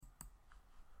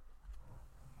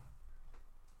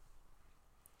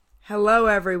Hello,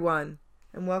 everyone,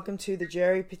 and welcome to the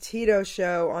Geri Petito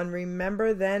Show on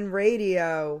Remember Then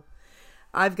Radio.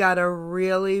 I've got a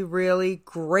really, really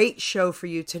great show for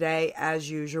you today,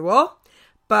 as usual.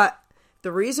 But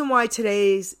the reason why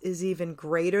today's is even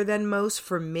greater than most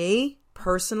for me,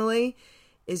 personally,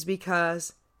 is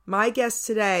because my guest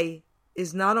today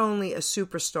is not only a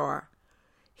superstar.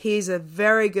 He's a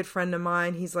very good friend of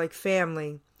mine. He's like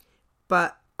family.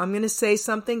 But I'm going to say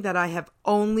something that I have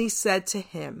only said to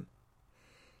him.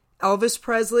 Elvis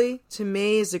Presley, to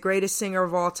me, is the greatest singer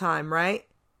of all time, right?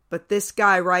 But this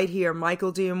guy right here,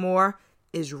 Michael D'Amore,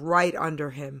 is right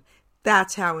under him.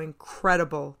 That's how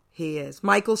incredible he is.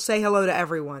 Michael, say hello to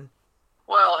everyone.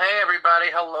 Well, hey,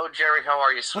 everybody. Hello, Geri. How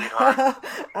are you, sweetheart?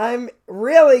 I'm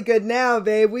really good now,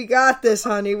 babe. We got this,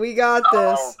 honey. We got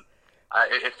this.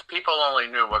 If people only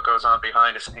knew what goes on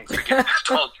behind the scenes to get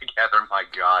this all together, my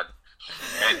God.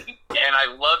 And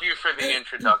I love you for the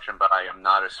introduction, but I am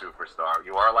not a superstar.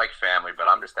 You are like family, but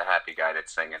I'm just a happy guy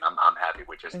that's singing. I'm happy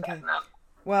with just that now.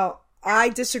 Well, I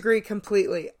disagree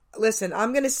completely. Listen,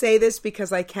 I'm going to say this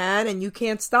because I can, and you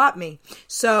can't stop me.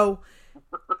 So,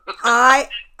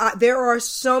 there are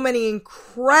so many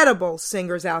incredible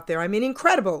singers out there. I mean,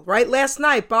 incredible, right? Last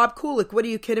night, Bob Kulick, what are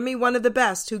you kidding me? One of the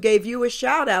best, who gave you a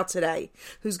shout out today,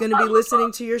 who's going to be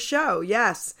listening to your show.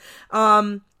 Yes.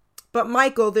 But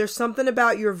Michael, there's something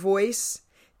about your voice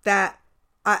that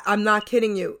I'm not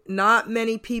kidding you. Not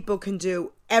many people can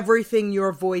do everything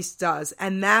your voice does.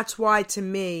 And that's why, to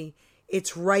me,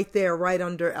 it's right there, right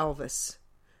under Elvis.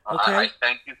 Okay? I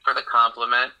thank you for the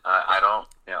compliment. I don't,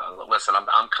 listen,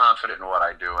 I'm confident in what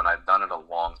I do, and I've done it a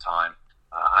long time.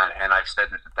 And I've said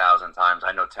this 1,000 times.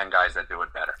 I know 10 guys that do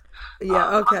it better.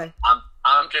 Yeah, okay.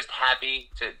 I'm just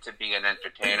happy to be an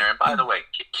entertainer. And by the way,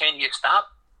 can you stop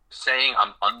saying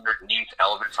I'm underneath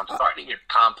Elvis? I'm starting to get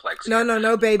complex.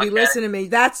 No, baby. Okay? Listen to me.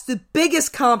 That's the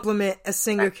biggest compliment a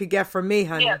singer could get from me,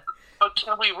 honey. Yeah, but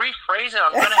can we rephrase it?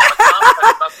 I'm going to have a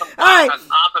compliment about some guy on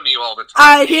top of me all the time.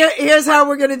 All right, here's how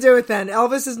we're going to do it then.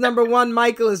 Elvis is number 1.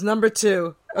 Michael is number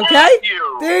 2. Okay? Thank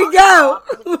you. There you go.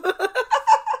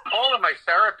 Calling my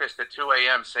therapist at 2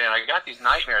 a.m. saying, I got these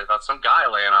nightmares about some guy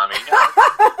laying on me.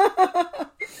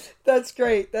 That's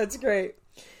great. That's great.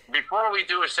 Before we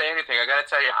do or say anything, I got to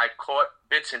tell you, I caught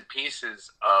bits and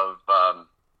pieces of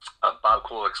Bob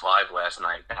Kulick's live last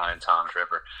night down in Tom's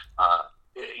River.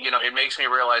 It makes me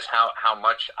realize how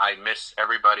much I miss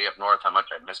everybody up north, how much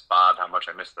I miss Bob, how much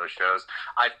I miss those shows.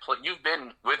 You've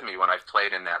been with me when I've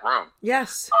played in that room.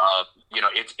 Yes.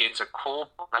 It's a cool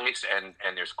place, and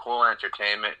there's cool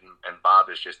entertainment, and Bob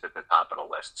is just at the top of the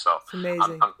list. So it's amazing.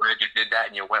 I'm glad you did that,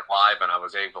 and you went live, and I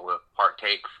was able to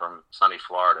partake from sunny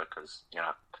Florida because,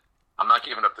 I'm not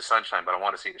giving up the sunshine, but I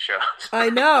want to see the shows.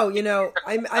 I know,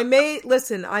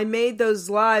 I made those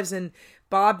lives, and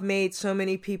Bob made so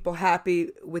many people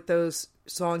happy with those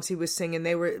songs he was singing.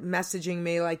 They were messaging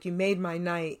me like, you made my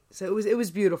night. So it was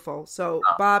beautiful. So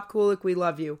Bob Kulick, we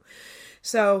love you.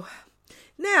 So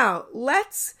now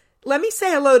let me say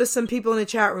hello to some people in the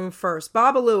chat room first.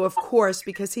 Babalu, of course,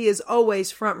 because he is always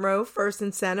front row, first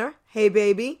and center. Hey,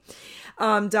 baby.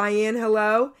 Diane,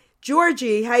 hello.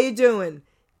 Georgie, how you doing?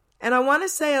 And I want to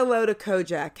say hello to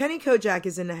Kojak. Kenny Kojak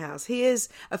is in the house. He is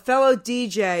a fellow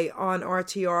DJ on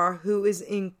RTR who is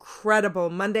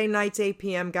incredible. Monday nights, 8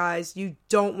 p.m., guys. You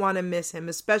don't want to miss him,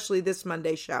 especially this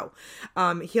Monday show.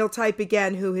 He'll type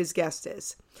again who his guest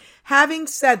is. Having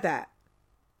said that,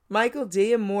 Michael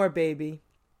D'Amore, baby.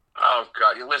 Oh,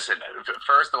 God. Listen,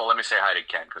 first of all, let me say hi to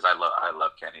Ken, because I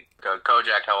love Kenny.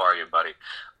 Kojak, how are you, buddy?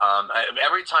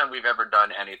 Every time we've ever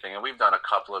done anything, and we've done a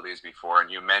couple of these before, and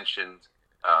you mentioned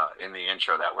in the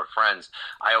intro that we're friends,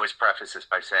 I always preface this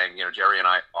by saying, Geri and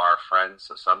I are friends,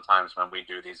 so sometimes when we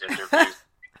do these interviews,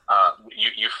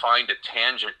 you find a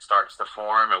tangent starts to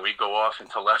form, and we go off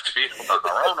into left field on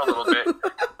our own a little bit.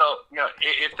 So,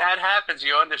 if that happens,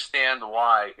 you understand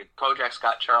why. Kojak's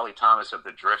got Charlie Thomas of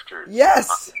the Drifters. Yes.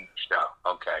 On the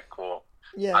show. Okay, cool.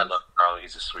 Yes. I love Charlie.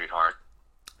 He's a sweetheart.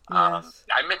 Yes.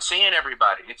 I miss seeing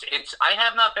everybody. I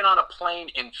have not been on a plane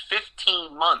in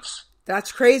 15 months.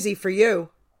 That's crazy for you.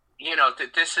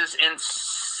 This is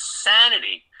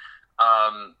insanity.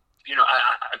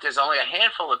 There's only a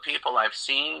handful of people I've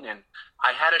seen, and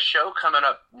I had a show coming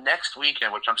up next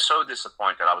weekend, which I'm so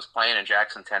disappointed. I was playing in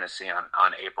Jackson, Tennessee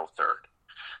on April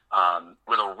 3rd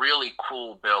with a really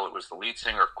cool bill. It was the lead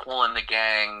singer of Kool and the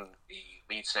Gang,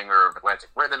 the lead singer of Atlantic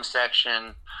Rhythm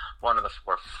Section, one of the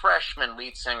 4 freshmen,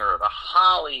 lead singer of the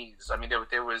Hollies. I mean,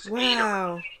 there was 8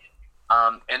 of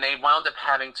them. And they wound up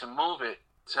having to move it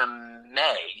to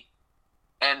May.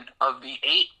 And of the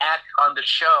 8 acts on the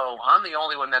show, I'm the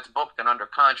only one that's booked and under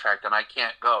contract, and I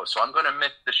can't go. So I'm going to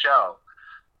miss the show.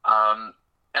 And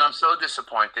I'm so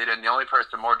disappointed, and the only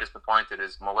person more disappointed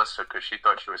is Melissa, because she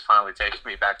thought she was finally taking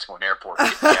me back to an airport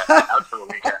out for the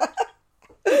weekend.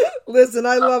 Listen,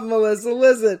 I love Melissa.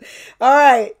 Listen. All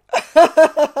right.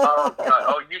 Oh, God.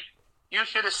 Oh, you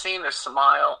should have seen the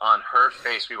smile on her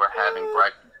face. We were having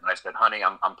breakfast, and I said, honey,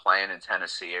 I'm playing in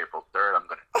Tennessee April 3rd. I'm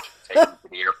going to take you to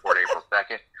the airport April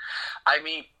 2nd. I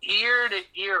mean, ear to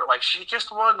ear, like she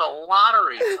just won the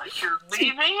lottery. Like, you're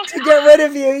leaving? To get rid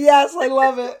of you. Yes, I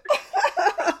love it.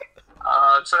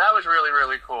 So that was really,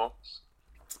 really cool.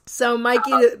 So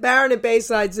Mikey, Baron at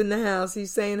Bayside's in the house.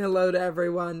 He's saying hello to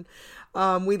everyone.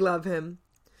 We love him.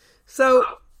 So,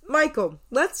 Michael,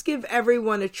 let's give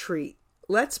everyone a treat.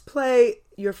 Let's play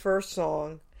your first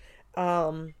song,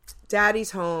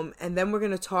 Daddy's Home, and then we're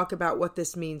going to talk about what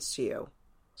this means to you.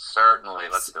 Certainly,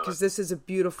 let's do it. Because this is a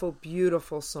beautiful,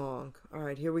 beautiful song. All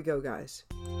right, here we go, guys.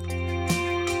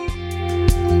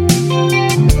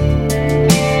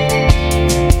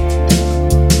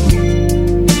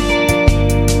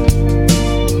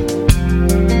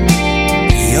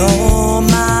 You're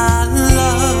my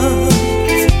love,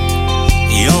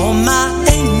 you're my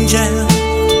angel,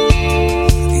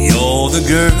 you're the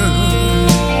girl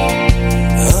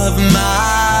of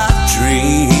my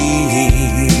dreams.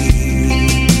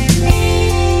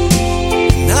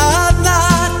 And I'd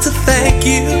like to thank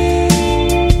you,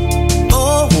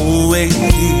 oh, wait,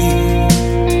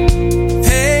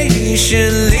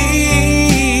 patiently.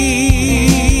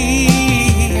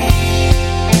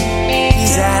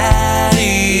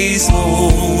 Daddy's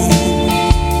home,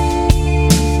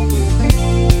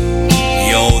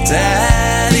 your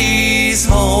daddy's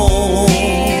home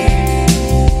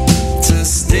to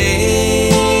stay.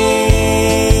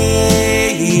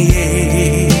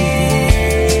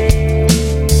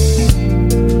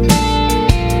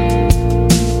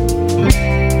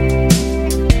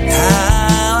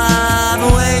 How I've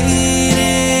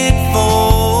waited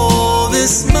for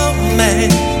this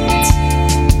moment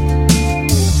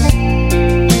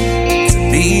to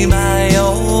be by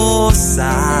your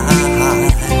side.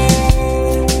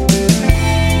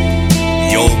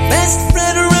 Your best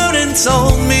friend wrote and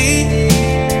told me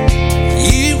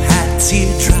you had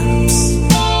teardrops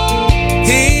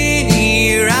in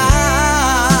your eyes.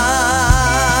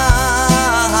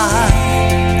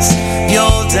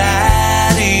 Your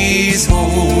daddy's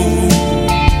home,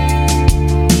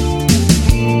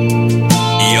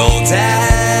 your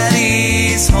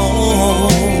daddy's home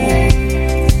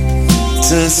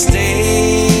to stay.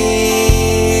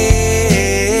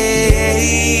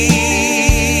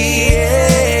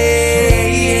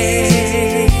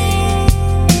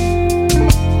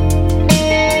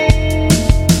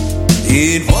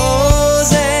 It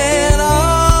wasn't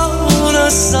on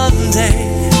a Sunday,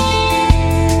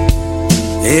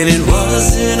 and it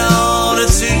wasn't on a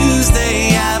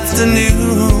Tuesday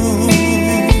afternoon.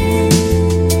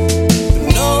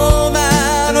 But no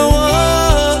matter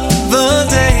what the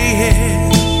day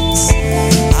is,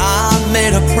 I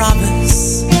made a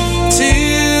promise to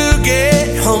get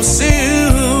home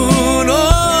soon.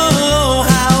 Oh,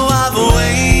 how I've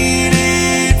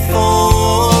waited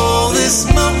for this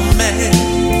moment,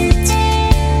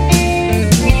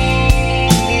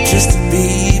 just to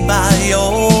be by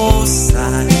your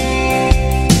side.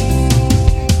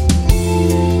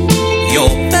 Your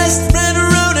best friend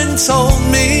wrote and told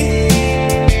me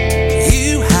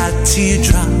you had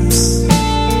teardrops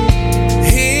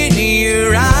in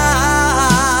your eyes.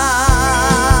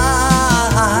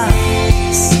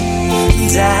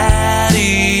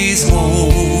 Daddy's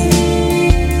home,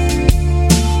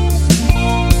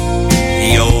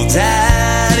 your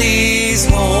daddy's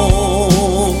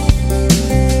home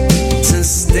to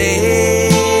stay.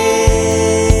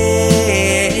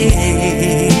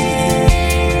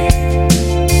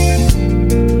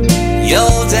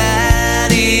 Your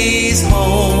daddy's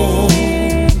home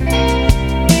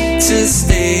to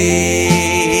stay.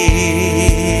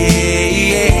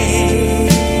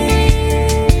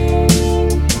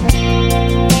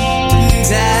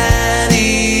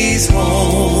 Daddy's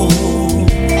home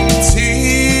to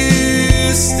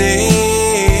stay.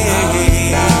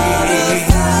 About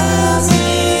 1,000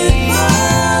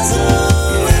 miles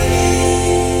away.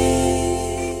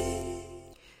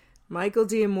 Michael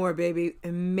D'Amore, baby.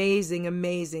 Amazing,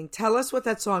 amazing. Tell us what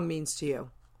that song means to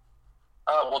you.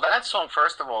 Well, that song,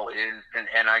 first of all, is,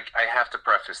 and I have to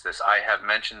preface this, I have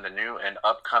mentioned the new and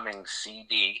upcoming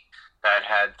CD that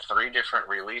had 3 different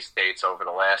release dates over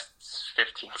the last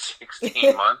 15,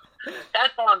 16 months.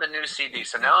 That's on the new CD.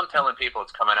 So now I'm telling people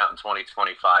it's coming out in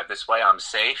 2025. This way I'm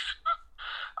safe.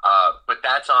 But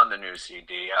that's on the new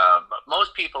CD.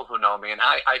 Most people who know me, and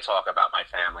I talk about my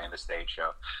family in the stage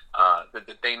show,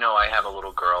 they know I have a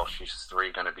little girl. She's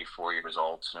 3, going to be 4 years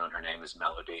old soon. Her name is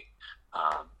Melody.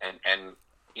 And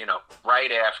you know,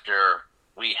 right after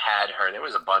we had her, there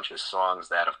was a bunch of songs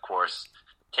that, of course,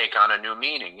 take on a new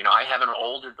meaning. You know, I have an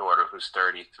older daughter who's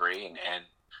 33, and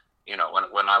you know,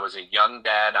 when I was a young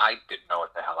dad, I didn't know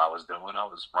what the hell I was doing. I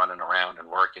was running around and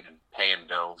working and paying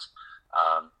bills.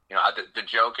 You know, the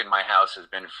joke in my house has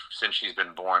been, since she's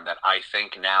been born, that I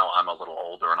think now I'm a little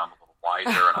older and I'm a little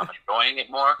wiser and I'm enjoying it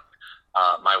more.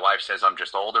 My wife says I'm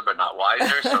just older but not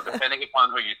wiser, so depending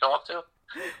upon who you talk to.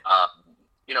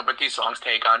 You know, but these songs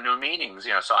take on new meanings,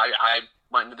 you know, so I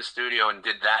went into the studio and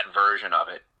did that version of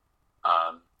it.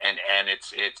 And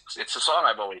it's a song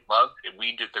I've always loved.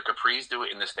 The Capris do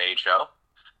it in the stage show.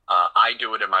 I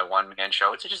do it in my one-man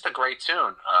show. It's just a great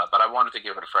tune, but I wanted to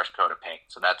give it a fresh coat of paint.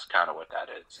 So that's kind of what that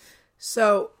is.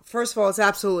 So, first of all, it's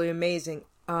absolutely amazing.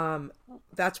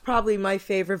 That's probably my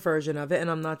favorite version of it, and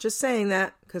I'm not just saying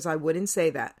that because I wouldn't say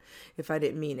that if I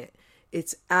didn't mean it.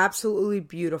 It's absolutely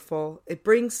beautiful. It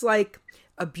brings like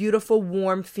a beautiful,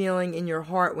 warm feeling in your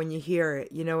heart when you hear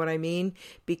it. You know what I mean?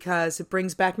 Because it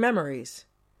brings back memories,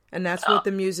 and that's what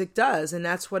the music does, and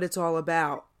that's what it's all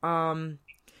about.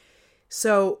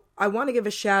 So I want to give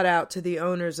a shout out to the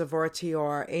owners of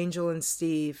RTR, Angel and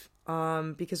Steve,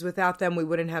 because without them, we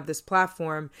wouldn't have this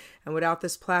platform. And without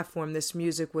this platform, this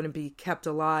music wouldn't be kept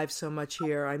alive so much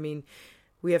here. I mean,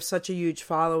 we have such a huge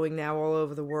following now all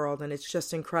over the world, and it's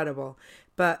just incredible.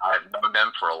 But I've known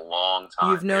them for a long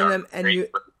time. You've known them, and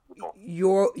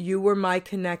you were my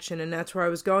connection, and that's where I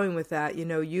was going with that. You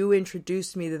know, you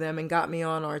introduced me to them and got me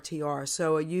on RTR.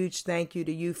 So a huge thank you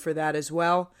to you for that as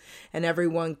well. And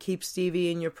everyone, keep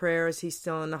Stevie in your prayers. He's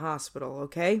still in the hospital,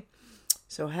 okay?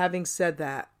 So having said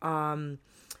that,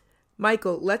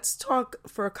 Michael, let's talk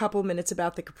for a couple minutes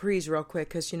about the Capris real quick,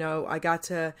 because, you know, I got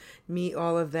to meet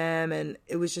all of them, and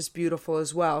it was just beautiful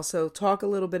as well. So talk a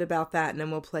little bit about that, and then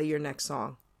we'll play your next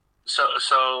song. So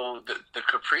the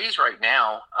Capris right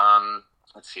now,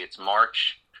 let's see, it's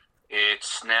March.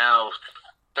 It's now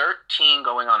 13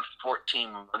 going on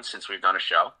 14 months since we've done a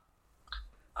show.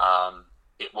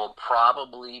 It will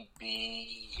probably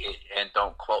be, and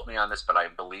don't quote me on this, but I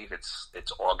believe it's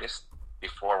August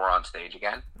before we're on stage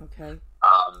again. Okay.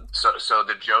 So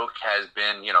the joke has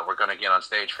been, you know, we're going to get on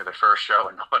stage for the first show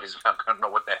and nobody's going to know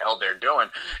what the hell they're doing.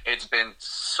 It's been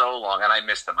so long, and I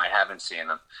miss them. I haven't seen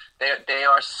them. They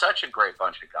are such a great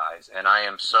bunch of guys, and I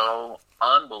am so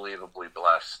unbelievably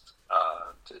blessed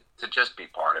to just be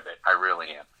part of it. I really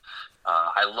am.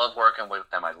 I love working with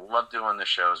them. I love doing the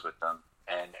shows with them,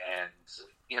 and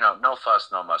you know, no fuss,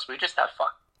 no muss. We just have fun.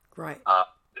 Right.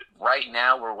 Right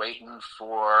now, we're waiting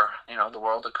for, you know, the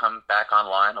world to come back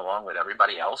online along with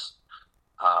everybody else.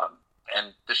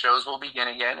 And the shows will begin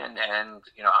again. And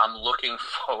you know, I'm looking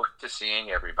forward to seeing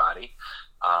everybody.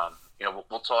 You know,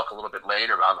 we'll talk a little bit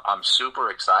later. I'm super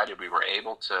excited. We were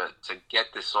able to get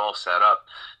this all set up.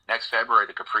 Next February,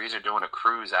 the Capris are doing a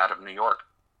cruise out of New York.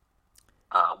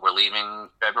 We're leaving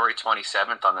February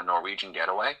 27th on the Norwegian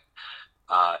Getaway.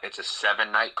 It's a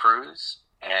 7-night cruise.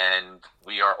 And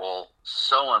we are all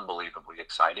so unbelievably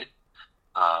excited.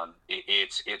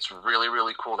 It's really,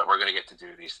 really cool that we're going to get to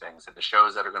do these things. And the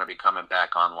shows that are going to be coming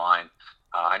back online,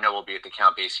 I know we'll be at the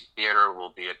Count Basie Theater.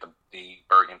 We'll be at the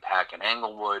Bergen Pack in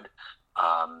Englewood.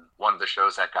 One of the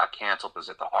shows that got canceled was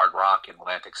at the Hard Rock in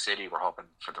Atlantic City. We're hoping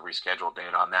for the rescheduled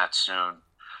date on that soon.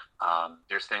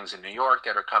 There's things in New York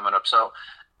that are coming up. So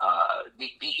the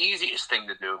easiest thing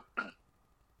to do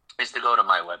is to go to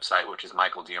my website, which is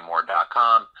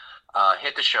michaeldiamore.com,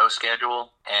 hit the show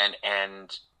schedule,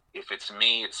 and if it's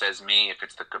me, it says me. If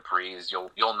it's the Capris,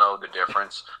 you'll know the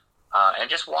difference. And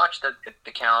just watch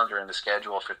the calendar and the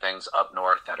schedule for things up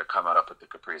north that are coming up with the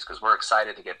Capris, because we're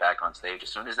excited to get back on stage as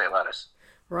soon as they let us.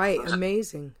 Right,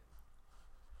 amazing.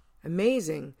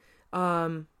 Amazing.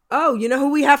 Oh, you know who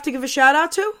we have to give a shout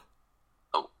out to?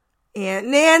 Oh. Aunt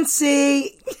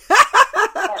Nancy.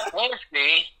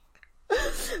 Nancy.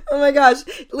 Oh my gosh.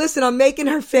 Listen, I'm making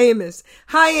her famous.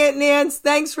 Hi, Aunt Nance.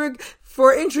 Thanks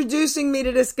for introducing me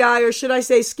to this guy, or should I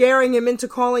say scaring him into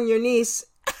calling your niece.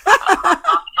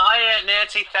 Hi, Aunt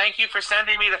Nancy. Thank you for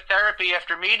sending me to therapy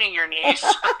after meeting your niece.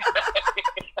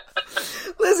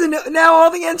 Listen, now all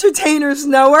the entertainers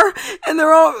know her, and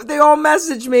they all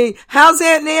message me. How's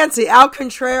Aunt Nancy? Al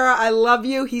Contrara, I love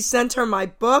you. He sent her my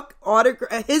book,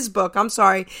 his book. I'm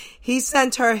sorry. He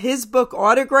sent her his book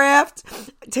autographed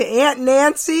to Aunt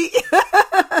Nancy.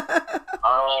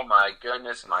 Oh my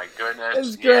goodness, my goodness.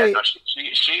 It's great. Yeah, no,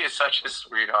 she is such a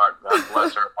sweetheart. God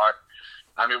bless her heart.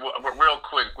 I mean, real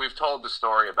quick, we've told the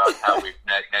story about how we've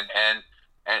met,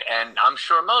 and I'm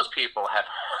sure most people have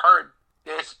heard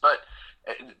this, but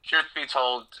truth be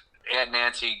told, Aunt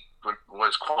Nancy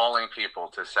was calling people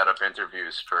to set up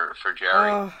interviews for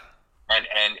Geri. Oh.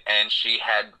 And she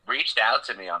had reached out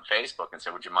to me on Facebook and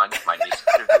said, "Would you mind if my niece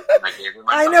interviewed?" And I gave her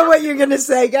my I number. know what you're going to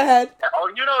say. Go ahead.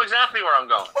 Oh, you know exactly where I'm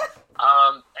going.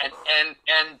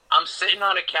 And I'm sitting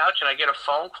on a couch and I get a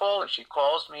phone call and she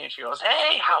calls me and she goes,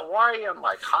 "Hey, how are you?" I'm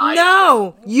like, "Hi."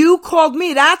 No, you called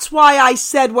me. That's why I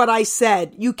said what I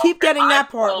said. You keep getting that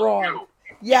part wrong. You.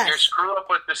 Yes. You're screwed up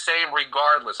with the same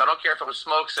regardless. I don't care if it was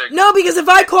smoke signal. No, because if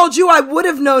I called you, I would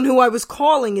have known who I was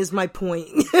calling, is my point.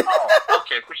 Oh,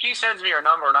 okay. But she sends me her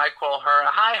number and I call her.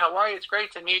 "Hi, how are you? It's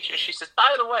great to meet you." She says,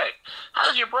 "By the way,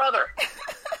 how's your brother?"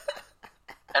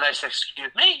 And I said,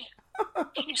 "Excuse me?"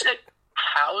 She said,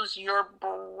 "How's your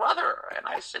brother?" And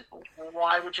I said,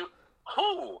 "Why would you?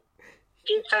 Who?"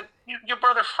 She said, "Your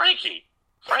brother Frankie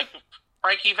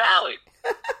Valli."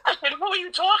 I said, "Who are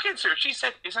you talking to?" She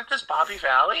said, "Isn't this Bobby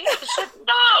Valli?" I said,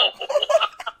 "No."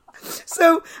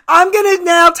 So I'm going to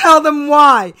now tell them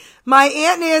why. My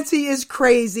Aunt Nancy is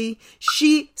crazy.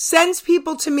 She sends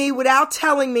people to me without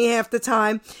telling me half the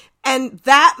time. And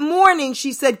that morning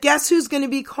she said, "Guess who's going to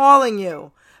be calling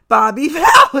you? Bobby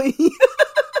Valli."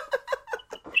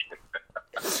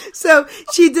 So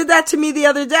she did that to me the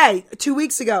other day, 2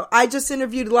 weeks ago. I just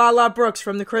interviewed Lala Brooks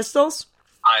from the Crystals.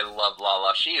 I love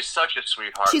Lala. She is such a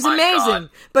sweetheart. She's My amazing. God.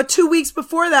 But 2 weeks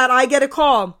before that, I get a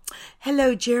call.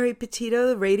 "Hello, Geri Petito,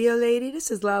 the radio lady.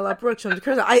 This is Lala Brooks from the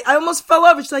Crystals." I almost fell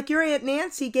over. She's like, "Your Aunt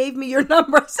Nancy gave me your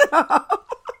number." I said, "Oh."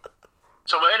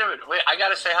 So wait a minute. I got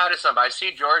to say hi to somebody. I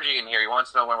see Georgie in here. He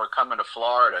wants to know when we're coming to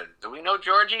Florida. Do we know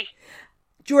Georgie?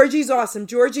 Georgie's awesome.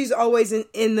 Georgie's always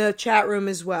in the chat room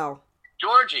as well.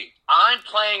 Georgie, I'm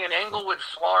playing in Englewood,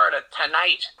 Florida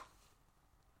tonight.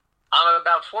 I'm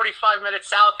about 45 minutes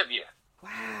south of you.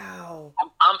 Wow.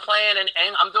 I'm playing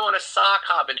I'm doing a sock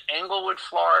hop in Englewood,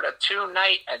 Florida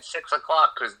tonight at 6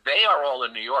 o'clock because they are all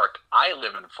in New York. I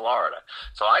live in Florida.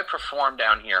 So I perform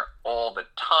down here all the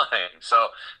time. So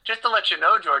just to let you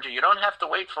know, Georgia, you don't have to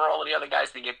wait for all of the other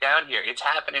guys to get down here. It's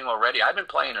happening already. I've been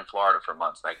playing in Florida for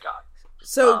months, thank God.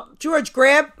 So, George,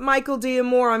 grab Michael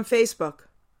D'Amore on Facebook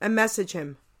and message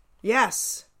him.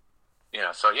 Yes.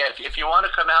 So yeah, if you want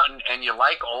to come out and you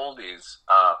like oldies,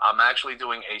 I'm actually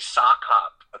doing a sock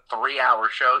hop, a 3-hour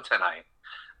show tonight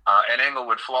in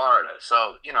Englewood, Florida.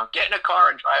 So, get in a car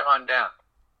and drive on down.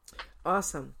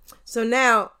 Awesome. So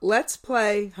now let's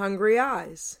play Hungry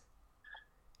Eyes.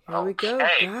 Here we go,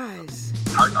 guys.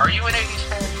 Are you an 80s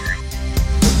fan?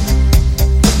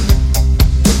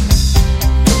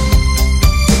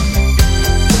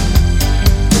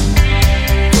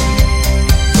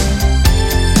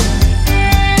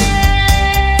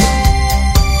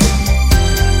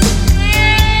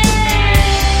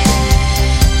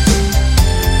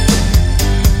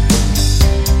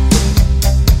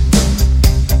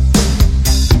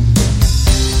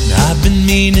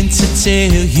 Meaning to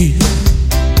tell you,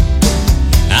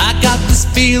 I got this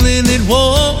feeling it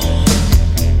won't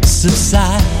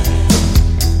subside.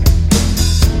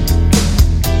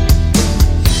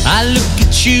 I look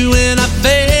at you and I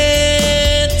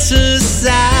fantasize.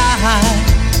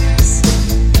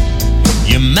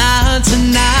 You're mine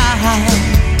tonight,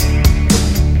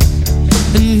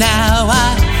 and now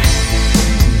I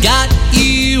got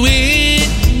you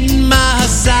in my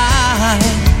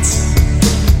sights.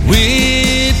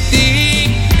 With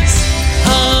these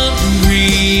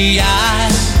hungry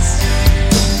eyes,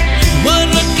 one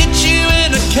look at you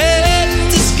and I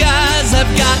can't disguise.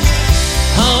 I've got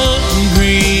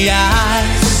hungry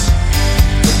eyes,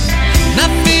 and I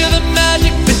feel the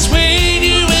magic between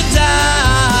you and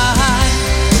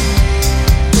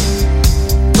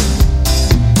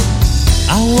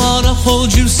I wanna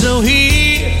hold you, so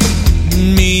hear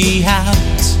me out.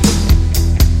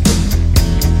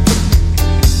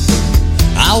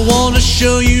 I wanna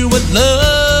show you what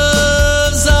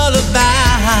love's all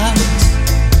about,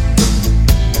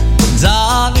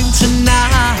 darling,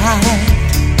 tonight.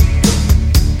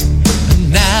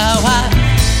 And now I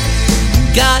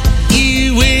got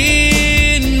you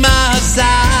in my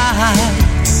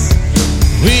sights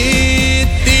with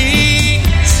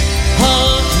these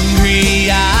hungry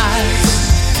eyes.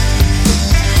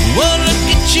 One look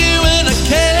at you and I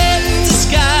can't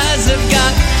disguise. I've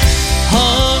got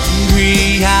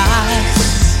hungry eyes,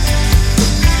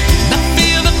 and I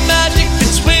feel the magic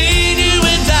between you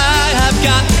and I. I've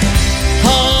got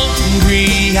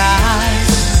hungry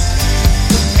eyes,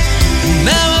 and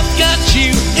now I've got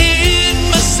you in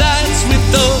my sights with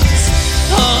those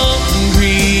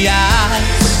hungry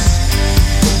eyes.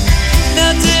 Now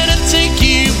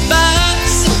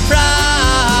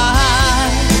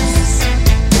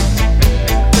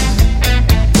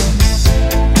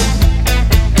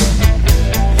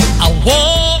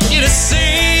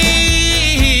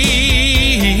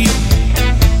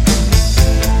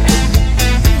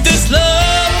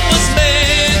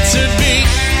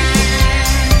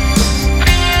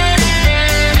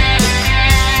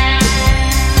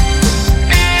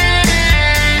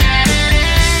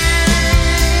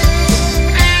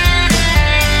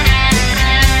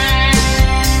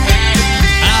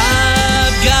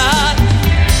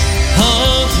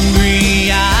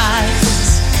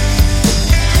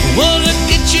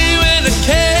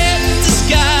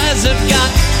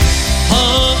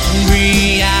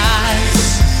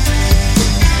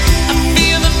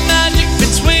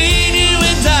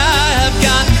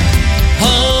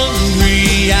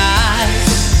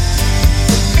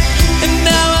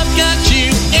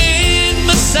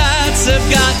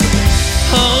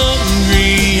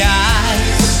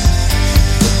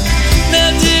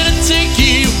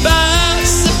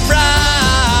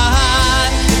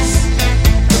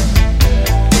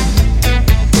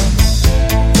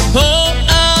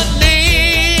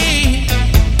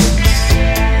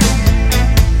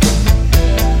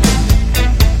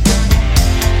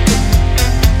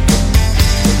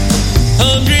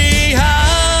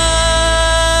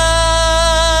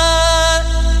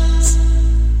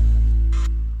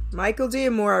Michael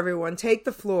D'Amore, everyone. Take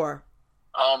the floor.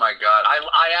 Oh my God, I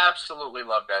absolutely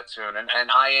love that tune, and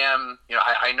I am,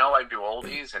 I know I do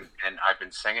oldies, and I've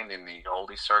been singing in the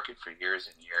oldie circuit for years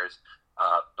and years,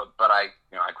 but I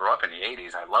grew up in the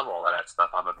 '80s. I love all of that stuff.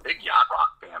 I'm a big yacht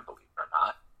rock fan, believe it or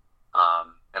not,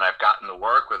 and I've gotten to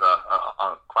work with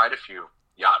quite a few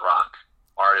yacht rock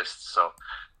artists, so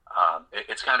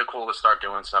it's kind of cool to start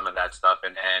doing some of that stuff.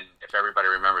 And if everybody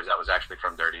remembers, that was actually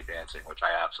from Dirty Dancing, which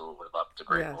I absolutely love. It's a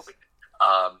great movie.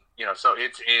 So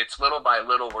it's little by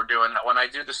little we're doing. When I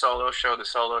do the solo show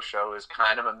is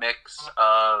kind of a mix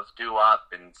of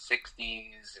doo-wop and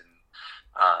 60s and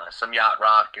some yacht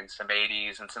rock and some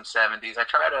 80s and some 70s. I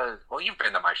try to, well, you've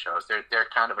been to my shows. They're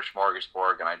kind of a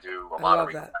smorgasbord, and I do a lot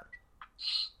of that.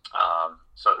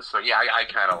 So yeah, I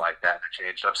kind of like that. I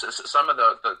changed up. So some of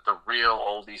the real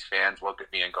oldies fans look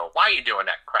at me and go, "Why are you doing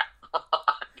that crap?"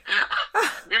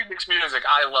 Music's music.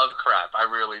 I love crap. I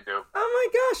really do. Oh my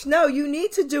gosh, no! You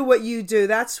need to do what you do.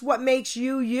 That's what makes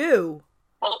you you.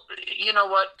 Well, you know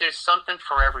what? There's something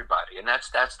for everybody, and that's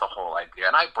the whole idea.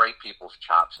 And I break people's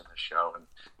chops in the show, and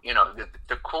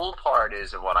the cool part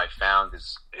is, and what I found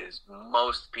is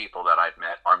most people that I've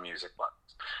met are music lovers.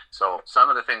 So some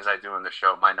of the things I do in the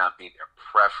show might not be their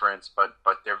preference, but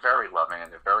they're very loving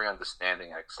and they're very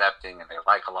understanding and accepting, and they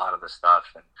like a lot of the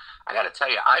stuff. And I got to tell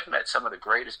you, I've met some of the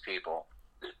greatest people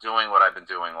doing what I've been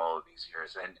doing all of these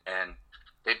years, and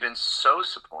they've been so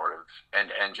supportive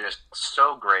and just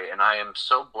so great. And I am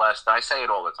so blessed. I say it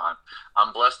all the time.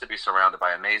 I'm blessed to be surrounded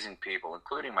by amazing people,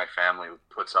 including my family, who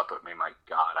puts up with me. My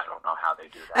God, I don't know how they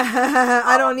do that.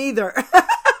 I don't either.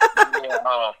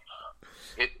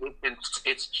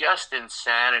 It's just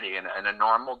insanity. And a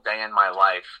normal day in my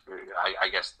life, I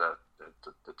guess the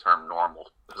term normal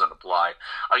doesn't apply.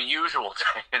 A usual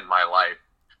day in my life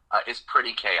is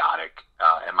pretty chaotic,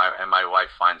 and my wife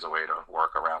finds a way to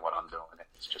work around what I'm doing.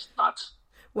 It's just nuts.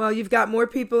 Well, you've got more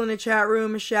people in the chat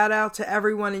room. A shout out to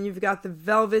everyone, and you've got the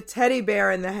Velvet Teddy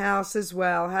Bear in the house as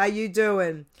well. How you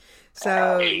doing?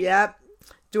 So, hey. Yep.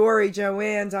 Dory,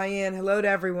 Joanne, Diane, hello to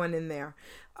everyone in there.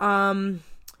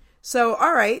 So,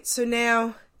 all right. So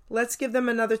now let's give them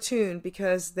another tune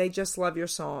because they just love your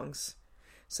songs.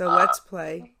 So let's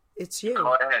play It's You.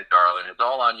 Go ahead, darling. It's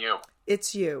all on you.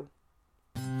 It's You.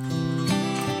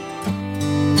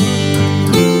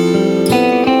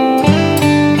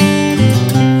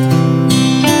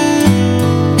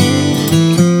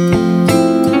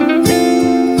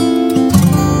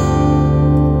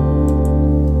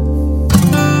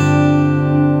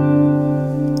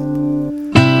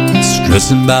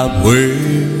 Stressing about where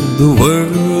the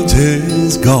world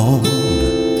has gone,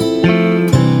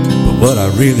 but what I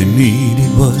really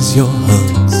needed was your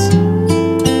hugs.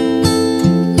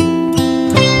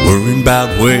 Worrying about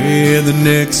where the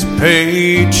next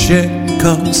paycheck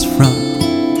comes from,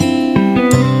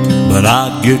 but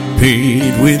I'd get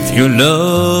paid with your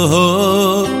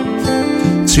love.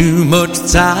 Too much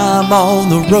time on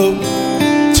the road,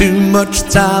 too much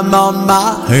time on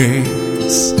my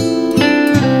hands.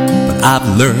 I've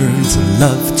learned to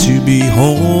love to be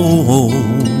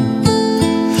home.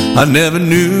 I never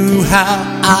knew how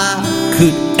I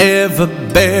could ever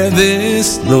bear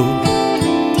this load,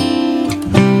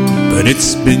 but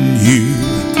it's been you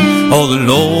all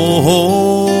alone.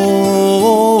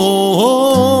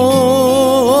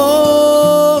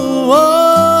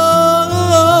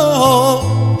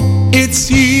 It's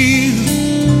you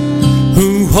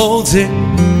who holds it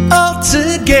all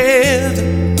together.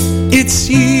 It's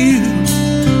you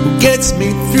who gets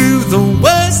me through the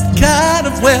worst kind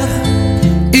of weather.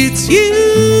 It's you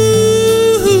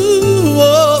who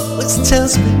always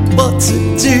tells me what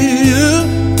to do.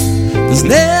 There's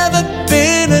never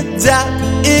been a doubt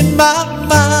in my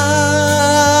mind.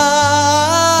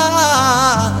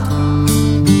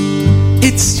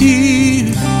 It's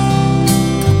you.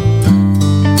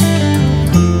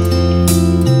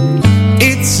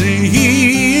 It's you.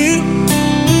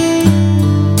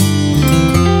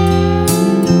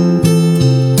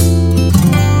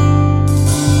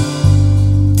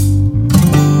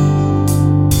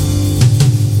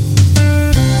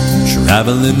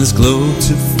 Traveling this globe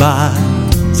to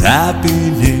find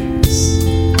happiness,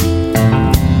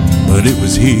 but it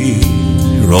was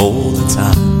here all the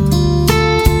time.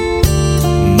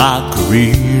 My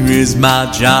career is my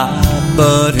job,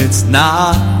 but it's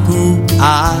not who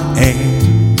I am.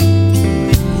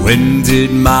 When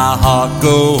did my heart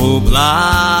go blind?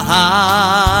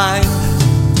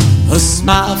 A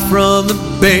smile from the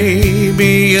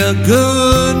baby, a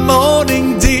good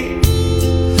morning dear,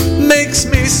 makes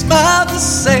me smile the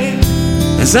same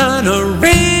as an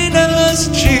arena's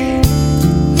cheer.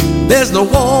 There's no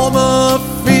warmer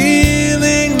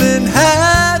feeling than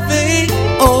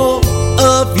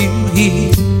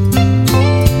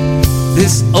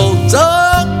This old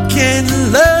dog can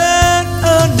learn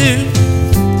a new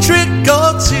trick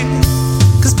or two.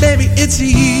 'Cause baby, it's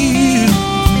you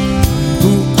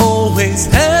who always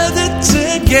held it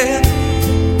together.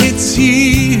 It's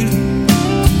you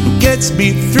who gets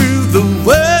me through the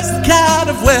worst kind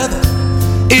of weather.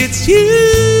 It's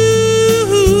you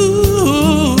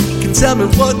who can tell me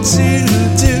what to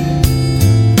do.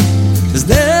 There's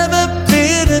never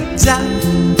been a doubt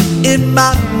in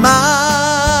my mind.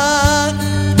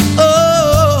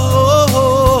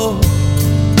 Oh,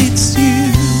 it's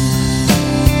you.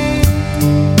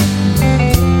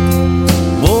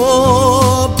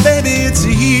 Oh, baby, it's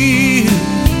you.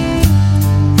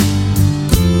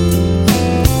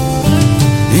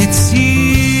 It's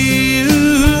you.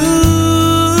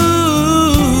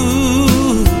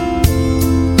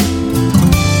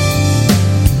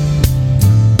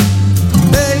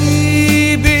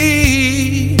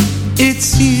 Baby,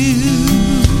 it's you.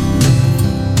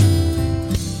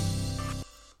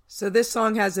 So this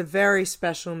song has a very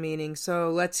special meaning, so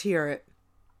let's hear it.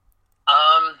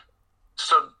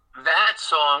 So that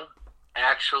song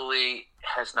actually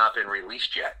has not been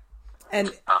released yet.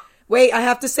 And wait, I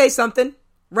have to say something.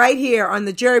 Right here on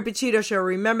the Geri Petito Show,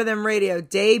 Remember Them Radio,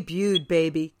 debuted,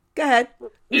 baby. Go ahead.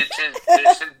 This is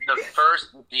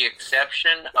the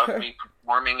exception of me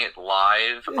performing it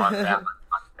live on Valentine's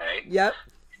Day. Yep.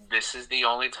 This is the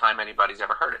only time anybody's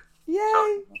ever heard it. Yay.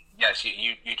 So, yes,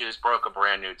 you just broke a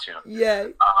brand new tune.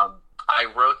 Yay. I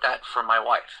wrote that for my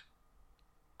wife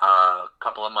a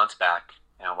couple of months back,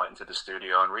 and I went into the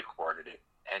studio and recorded it.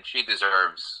 And she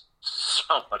deserves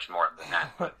so much more than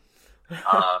that. But,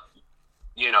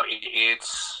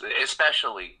 it's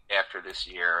especially after this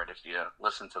year, and if you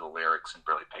listen to the lyrics and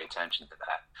really pay attention to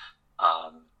that,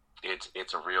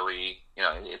 it's a really,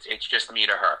 it's just me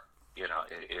to her.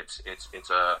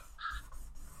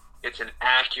 It's an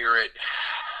accurate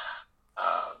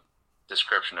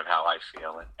description of how I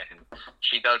feel, and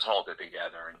she does hold it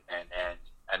together. And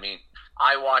I mean,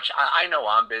 I know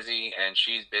I'm busy, and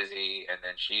she's busy, and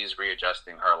then she's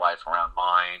readjusting her life around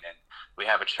mine, and we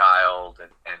have a child,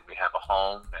 and we have a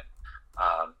home, and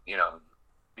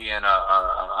being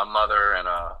a mother and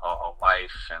a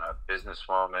wife and a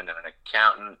businesswoman and an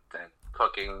accountant and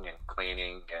cooking and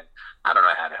cleaning, and I don't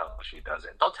know how the hell she does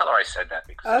it. Don't tell her I said that,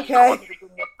 because okay.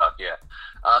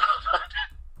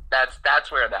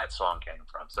 That's where that song came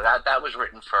from. So that was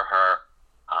written for her,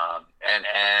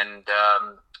 and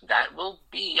that will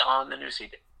be on the new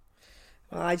CD.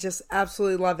 Well, I just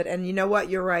absolutely love it, and you know what?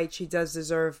 You're right. She does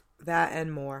deserve that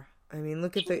and more. I mean,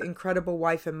 look at the incredible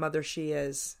wife and mother she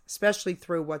is, especially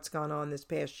through what's gone on this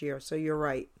past year. So you're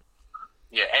right.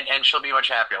 Yeah, and she'll be much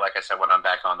happier, like I said, when I'm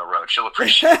back on the road. She'll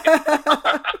appreciate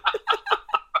it.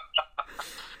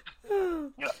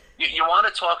 You want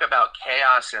to talk about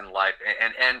chaos in life,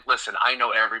 and listen, I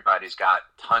know everybody's got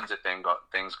tons of things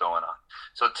going on.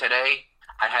 So today,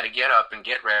 I had to get up and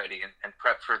get ready and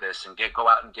prep for this and go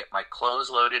out and get my clothes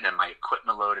loaded and my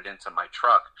equipment loaded into my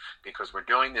truck, because we're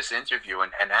doing this interview.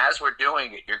 And as we're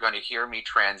doing it, you're going to hear me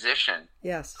transition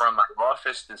from my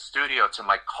office and studio to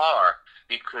my car,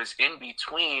 because in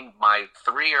between, my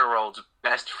 3-year-old's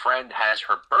best friend has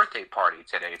her birthday party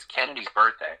today. It's Kennedy's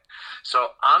birthday.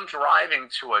 So I'm driving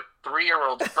to a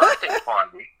 3-year-old's birthday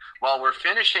party while we're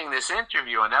finishing this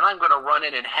interview, and then I'm going to run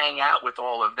in and hang out with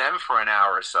all of them for an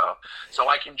hour or so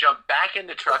I can jump back in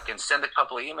the truck and send a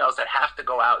couple of emails that have to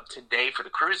go out today for the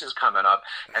cruises coming up,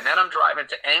 and then I'm driving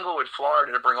to Englewood,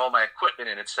 Florida to bring all my equipment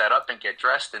in and set up and get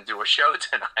dressed and do a show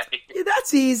tonight. Yeah,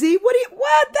 that's easy. What?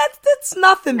 That's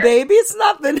nothing, baby. It's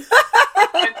nothing.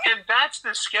 and that's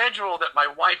the schedule that my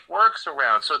wife works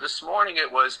around. So this morning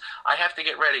it was, I have to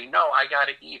get ready. No, I got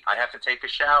to eat. I have to take a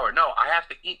shower. No, I have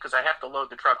to eat because I have to load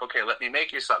the truck. Okay, let me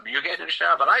make you something. You get in the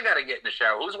shower, but I got to get in the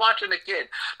shower. Who's watching the kid?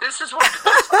 This is what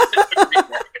goes on.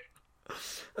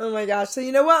 Oh my gosh. So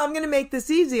you know what? I'm going to make this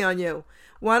easy on you.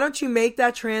 Why don't you make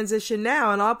that transition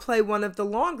now, and I'll play one of the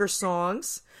longer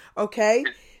songs, okay?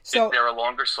 Is there a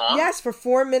longer song? Yes, for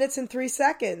 4 minutes and 3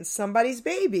 seconds. Somebody's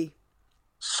Baby.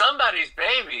 Somebody's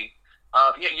Baby.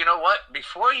 Yeah, you know what?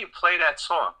 Before you play that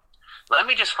song, let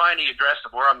me just find the address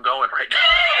of where I'm going right now.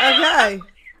 Okay.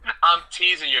 I'm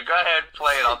teasing you. Go ahead,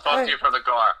 play it. I'll talk to you from the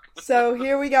car. So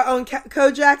here we go. Oh, and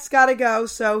Kojak's got to go,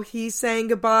 so he's saying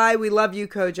goodbye. We love you,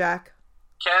 Kojak.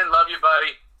 Ken, love you,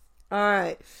 buddy. All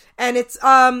right. And it's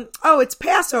it's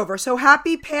Passover. So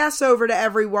happy Passover to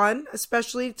everyone,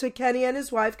 especially to Kenny and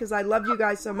his wife, because I love you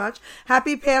guys so much.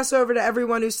 Happy Passover to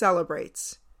everyone who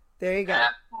celebrates. There you go.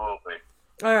 Absolutely.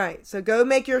 All right. So go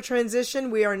make your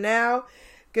transition. We are now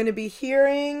going to be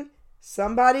hearing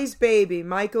Somebody's Baby,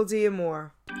 Michael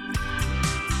D'Amore.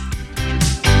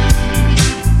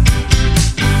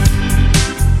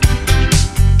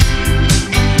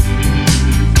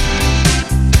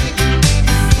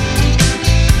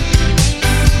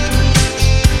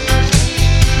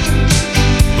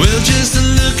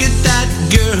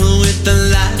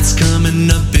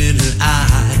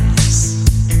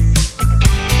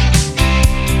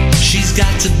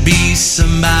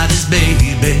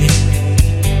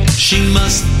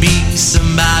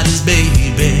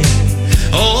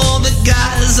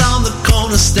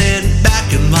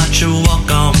 watch her walk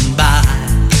on by.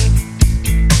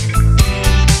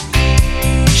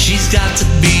 She's got to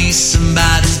be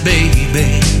somebody's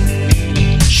baby.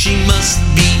 She must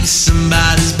be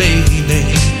somebody's baby.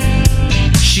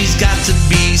 She's got to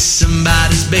be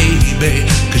somebody's baby,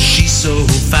 'cause she's so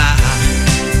fine.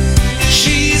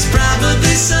 She's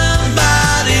probably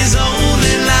somebody's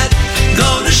only light,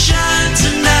 gonna shine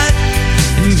tonight.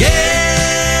 And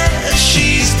yeah,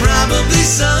 she's probably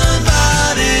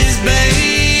somebody's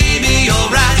baby,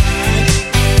 alright.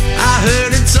 I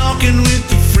heard her talking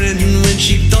with a friend when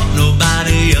she thought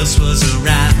nobody else was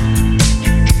around.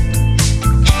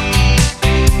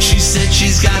 She said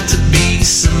she's got to be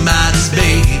somebody's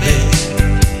baby.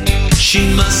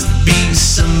 She must be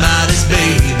somebody's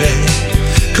baby,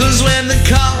 'cause when the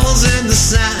calls and the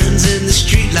signs and the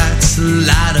streetlights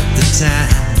light up the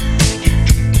town,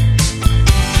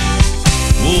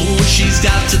 oh, she's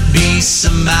got to be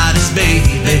somebody's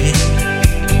baby.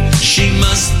 She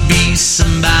must be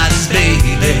somebody's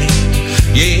baby.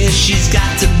 Yeah, she's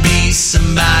got to be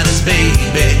somebody's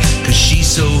baby, 'cause she's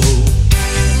so.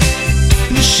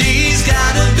 She's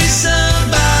gotta be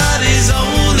somebody's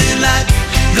only light,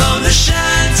 gonna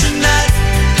shine tonight.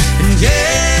 And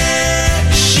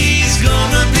yeah, she's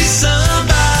gonna be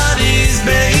somebody's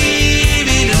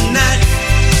baby tonight.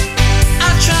 I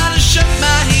try to shut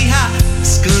my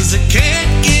eyes, 'cause I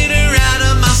can't get her out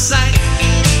of my sight.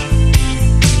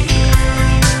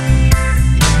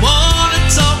 I wanna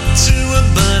talk to her,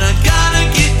 but I gotta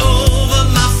get over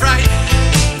my fright.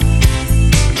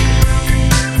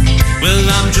 Well,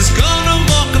 I'm just gonna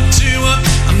walk up to her,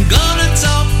 I'm gonna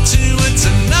talk to her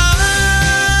tonight.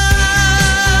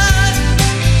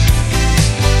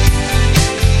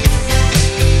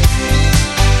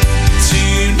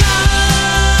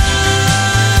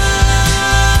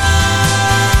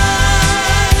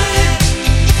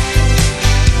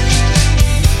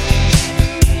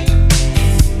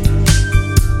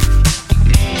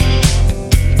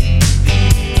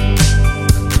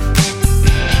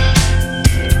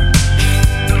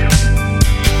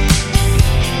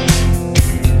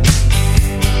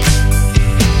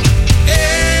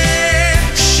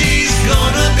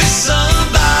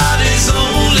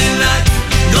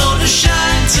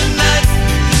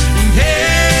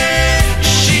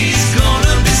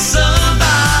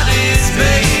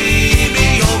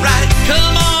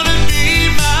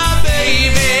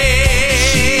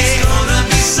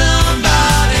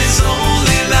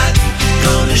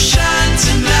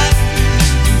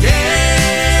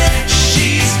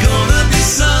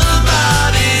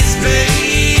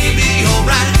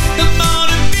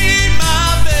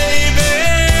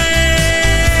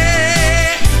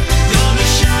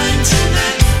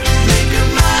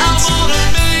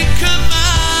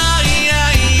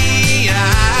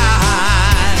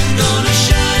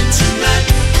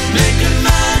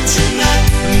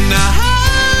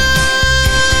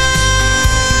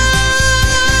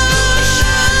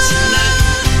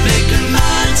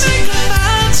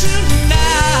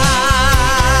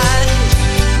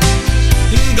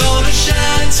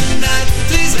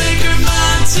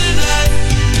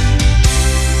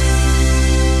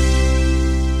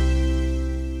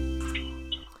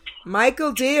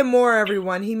 Michael D'Amore,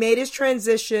 everyone. He made his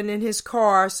transition in his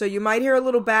car, so you might hear a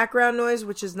little background noise,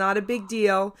 which is not a big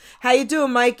deal. How you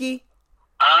doing, Mikey?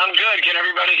 I'm good. Can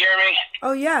everybody hear me?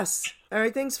 Oh, yes.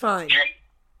 Everything's fine.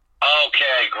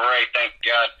 Okay, great. Thank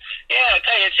God. Yeah, I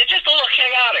tell you, it's just a little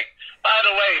chaotic. By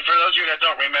the way, for those of you that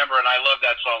don't remember, and I love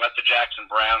that song, that's the Jackson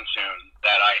Browne tune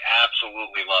that I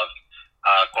absolutely loved,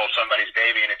 called Somebody's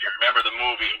Baby. And if you remember the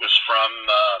movie, it was from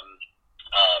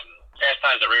Fast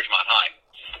Times at Ridgemont High.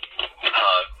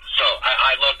 So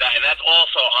I love that. And that's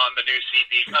also on the new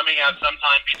CD coming out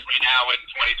sometime between now and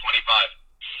 2025.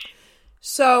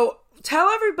 So tell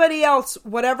everybody else,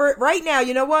 whatever, right now,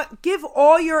 you know what? Give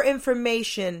all your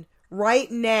information right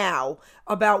now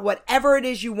about whatever it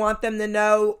is you want them to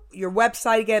know, your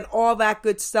website again, all that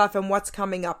good stuff, and what's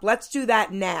coming up. Let's do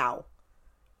that now.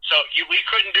 So we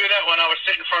couldn't do that when I was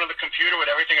sitting in front of the computer with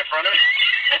everything in front of me?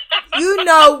 You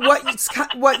know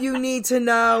what you need to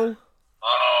know.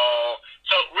 Oh,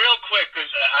 so real quick, because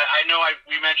I know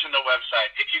we mentioned the website.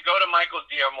 If you go to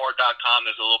michaelsdamore.com,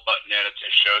 there's a little button there that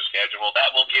says show schedule. That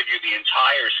will give you the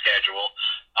entire schedule,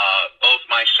 both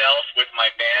myself with my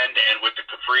band and with the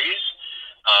Capris.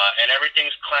 And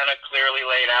everything's kind of clearly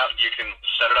laid out. You can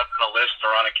set it up on a list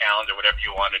or on a calendar, whatever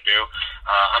you want to do.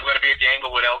 I'm going to be at the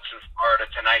Englewood Elks in Florida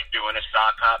tonight doing a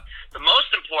sock hop. The most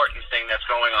important thing that's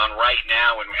going on right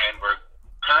now, and we're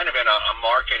kind of in a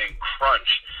marketing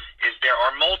crunch, is there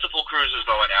are multiple cruises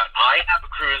going out. I have a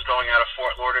cruise going out of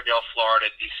Fort Lauderdale, Florida,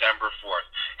 December 4th.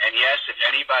 And yes, if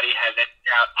anybody has any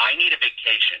doubt, I need a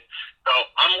vacation. So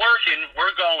I'm working,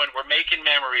 we're going, we're making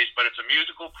memories, but it's a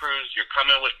musical cruise. You're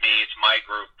coming with me. It's my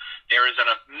group. There is an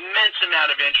immense amount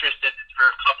of interest in it for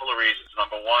a couple of reasons.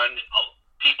 Number one,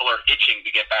 people are itching to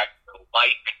get back to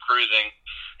light cruising.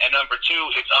 And number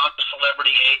two, it's on the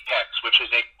Celebrity Apex, which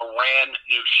is a brand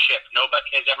new ship.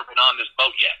 Nobody has ever been on this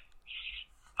boat yet.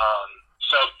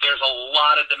 So there's a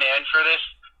lot of demand for this.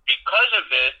 Because of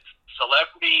this,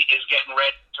 Celebrity is getting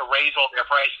ready to raise all their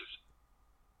prices.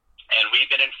 And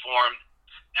we've been informed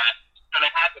that it's going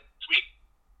to happen this week.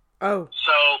 Oh.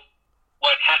 So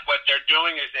what they're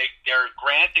doing is they're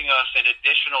granting us an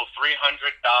additional $300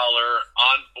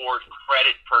 onboard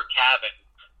credit per cabin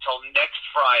till next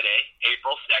Friday,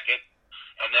 April 2nd.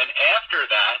 And then after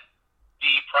that,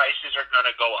 the prices are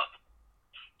going to go up.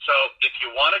 So if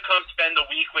you want to come spend a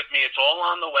week with me, it's all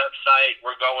on the website.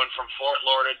 We're going from Fort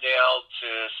Lauderdale to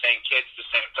St. Kitts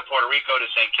to Puerto Rico to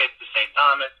St. Kitts to St.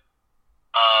 Thomas,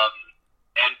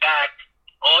 and back.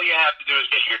 All you have to do is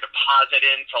get your deposit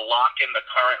in to lock in the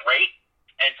current rate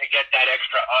and to get that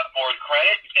extra onboard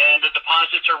credit, and the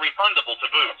deposits are refundable to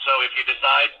boot. So if you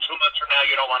decide 2 months from now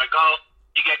you don't want to go,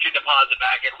 you get your deposit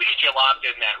back. At least you locked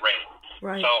in that rate.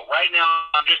 Right. So right now,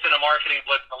 I'm just in a marketing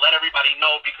blitz to let everybody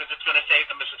know because it's going to save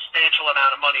them a substantial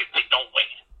amount of money if they don't wait.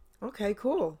 Okay,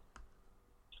 cool.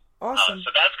 Awesome.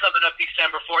 So that's coming up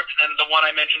December 4th. And then the one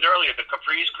I mentioned earlier, the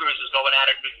Caprice Cruise is going out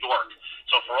of New York.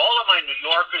 So for all of my New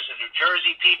Yorkers and New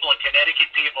Jersey people and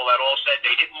Connecticut people that all said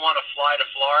they didn't want to fly to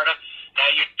Florida, now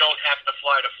you don't have to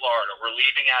fly to Florida. We're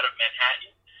leaving out of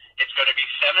Manhattan. It's going to be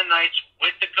 7 nights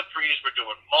with the Caprice. We're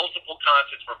doing multiple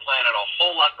concerts. We're planning a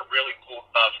whole lot of really cool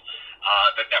stuff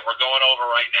that we're going over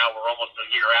right now. We're almost a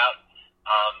year out.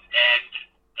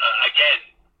 Again,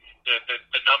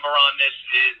 the number on this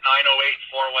is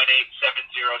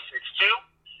 908-418-7062.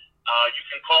 You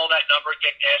can call that number,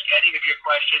 ask any of your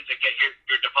questions, and get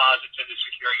your deposits in to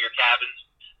secure your cabins.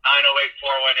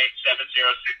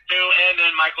 908-418-7062. And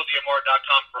then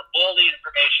michaeldiamore.com for all the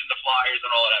information, the flyers, and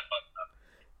all of that fun stuff.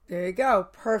 There you go.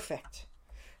 Perfect.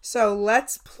 So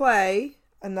let's play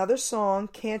another song,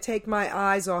 Can't Take My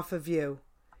Eyes Off of You.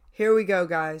 Here we go,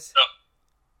 guys.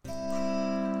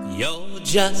 You're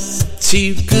just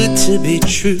too good to be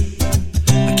true.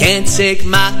 I can't take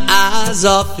my eyes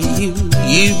off of you.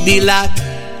 You'd be like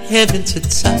heaven to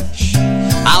touch.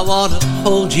 I wanna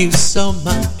hold you so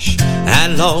much.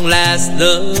 At long last,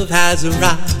 love has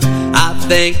arrived. I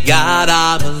thank God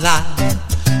I'm alive.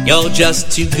 You're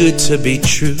just too good to be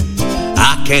true.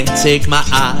 I can't take my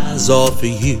eyes off of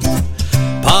you.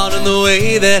 Pardon the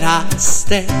way that I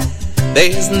stare.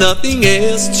 There's nothing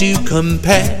else to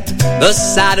compare. The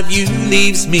sight of you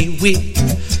leaves me weak.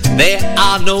 There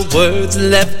are no words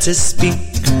left to speak.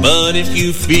 But if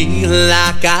you feel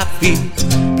like I feel,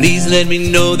 please let me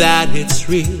know that it's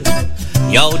real.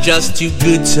 You're just too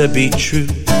good to be true.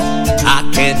 I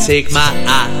can't take my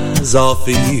eyes off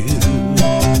of you.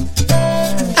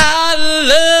 I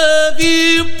love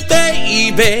you,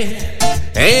 baby.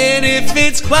 And if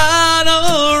it's quite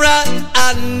alright,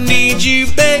 I need you,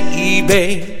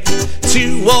 baby,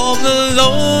 to warm the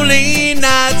lonely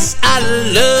nights. I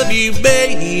love you,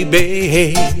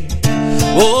 baby.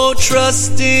 Oh,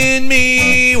 trust in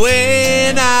me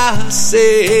when I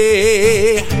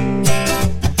say,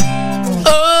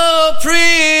 oh,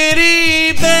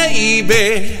 pretty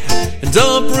baby,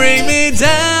 don't bring me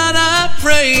down, I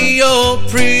pray. Oh,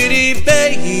 pretty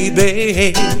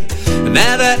baby,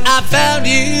 now that I found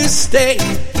you, stay.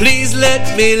 Please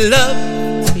let me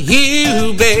love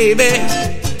you, baby.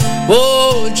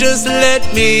 Oh, just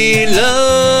let me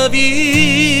love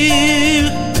you.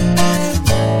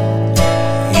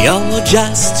 You're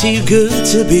just too good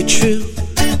to be true.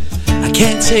 I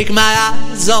can't take my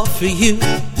eyes off of you.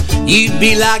 You'd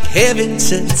be like heaven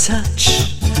to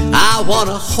touch. I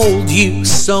wanna hold you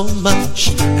so much.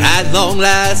 At long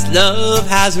last, love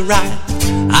has arrived.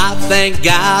 I thank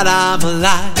God I'm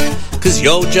alive, 'cause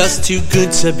you're just too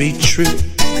good to be true.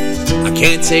 I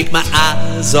can't take my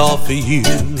eyes off of you.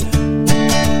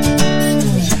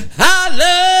 I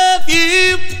love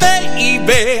you,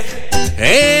 baby.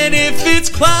 And if it's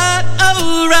quite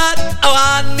alright, oh,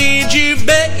 I need you,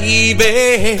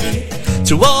 baby,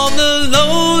 to warm the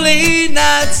lonely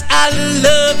nights. I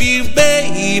love you,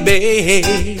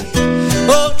 baby.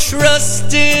 Oh,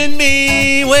 trust in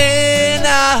me when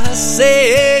I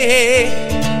say,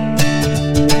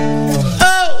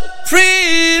 oh,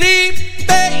 pretty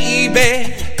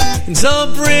baby,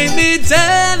 don't bring me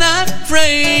down, I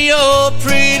pray. Oh,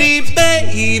 pretty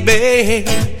baby,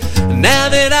 Now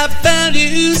that I found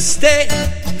you, stay.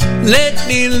 Let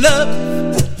me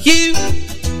love you,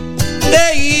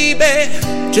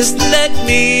 baby. Just let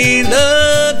me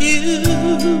love you.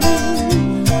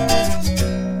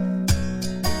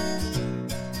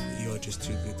 You're just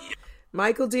too good.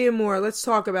 Michael D'Amore, let's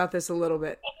talk about this a little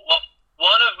bit. Well,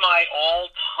 one of my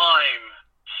all-time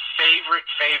favorite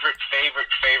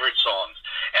songs,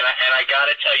 and I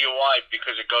gotta tell you why,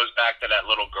 because it goes back to that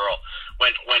little girl.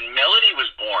 When Melody was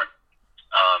born,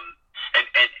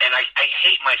 and I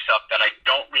hate myself that I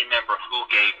don't remember who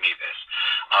gave me this.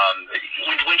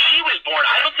 When she was born,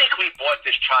 I don't think we bought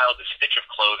this child a stitch of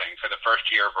clothing for the first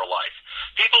year of her life.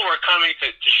 People were coming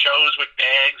to shows with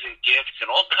bags and gifts and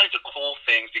all kinds of cool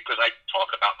things because I talk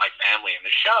about my family in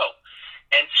the show.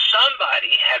 And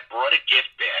somebody had brought a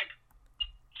gift bag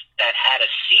that had a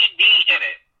CD in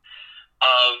it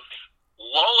of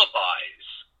lullabies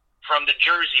from the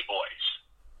Jersey Boys.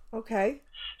 Okay.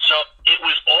 So it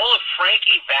was all of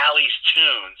Frankie Valli's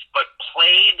tunes, but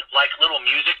played like little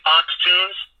music box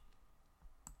tunes.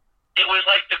 It was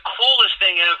like the coolest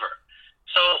thing ever.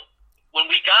 So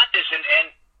when we got this, and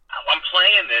I'm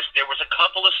playing this, there was a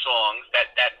couple of songs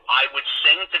that I would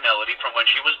sing to Melody from when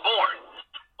she was born.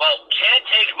 Well, Can't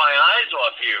Take My Eyes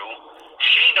Off You,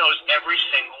 she knows every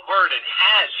single word and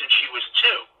has since she was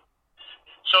 2.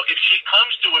 So if she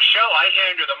comes to a show, I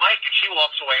hand her the mic and she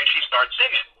walks away and she starts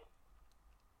singing.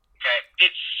 Okay,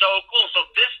 it's so cool. So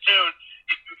this tune,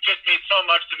 it just means so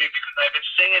much to me because I've been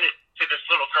singing it to this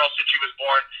little girl since she was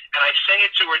born, and I sing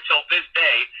it to her till this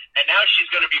day, and now she's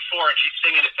going to be 4 and she's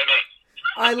singing it to me.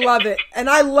 I love it. And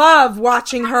I love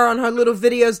watching her on her little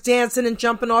videos dancing and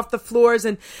jumping off the floors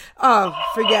and,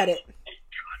 forget it.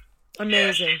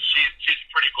 Amazing. Yeah, she's a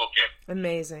pretty cool kid.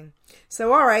 Amazing.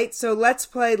 So, all right. So let's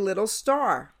play Little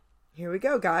Star. Here we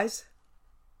go, guys.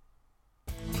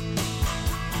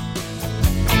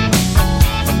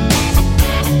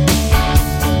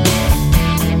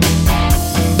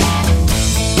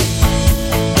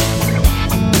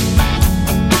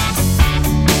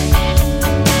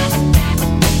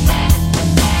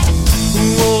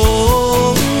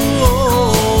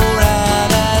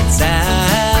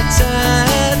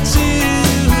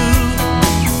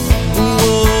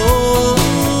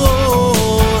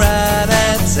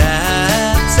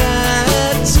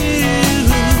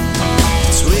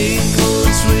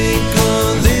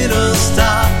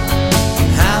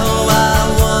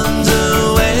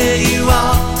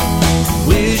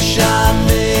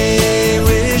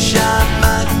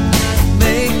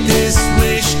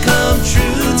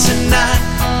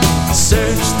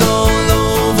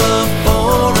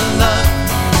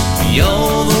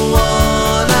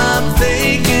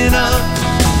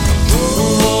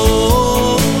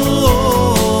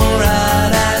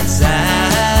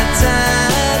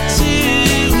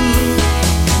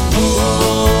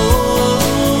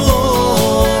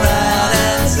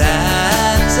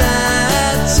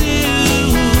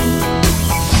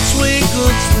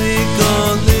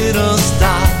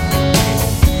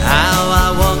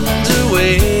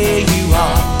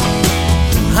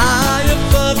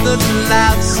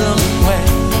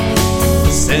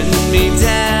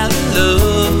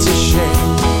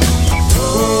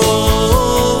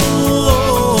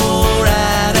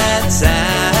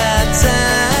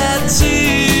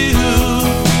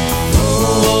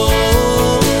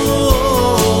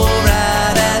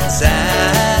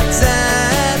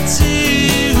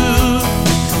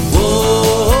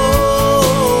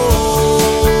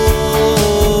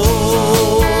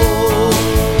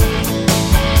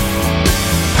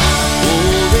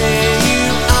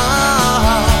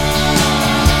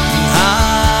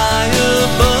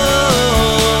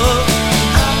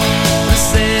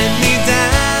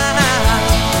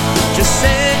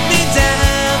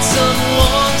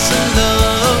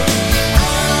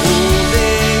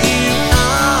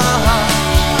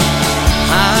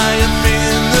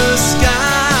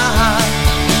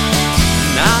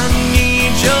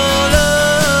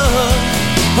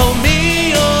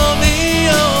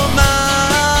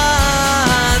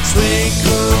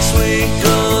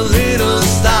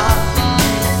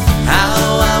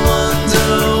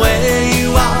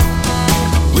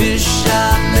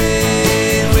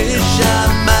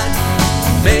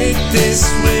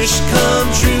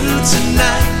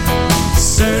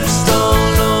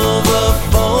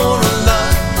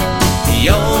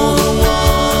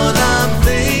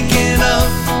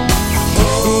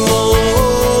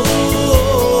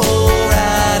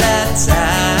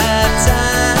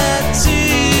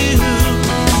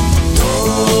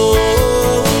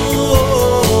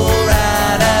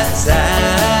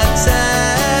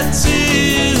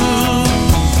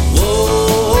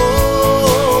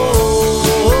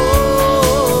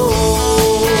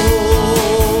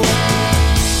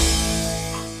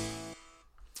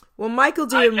 Michael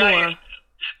D'Amore.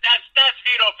 That's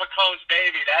Vito Paccone's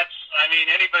baby.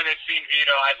 Anybody that's seen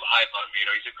Vito, I love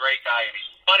Vito. He's a great guy, and he's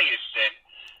funny as sin.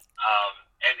 I've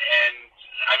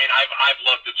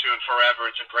loved the tune forever.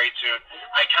 It's a great tune.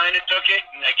 I kind of took it,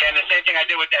 and again, the same thing I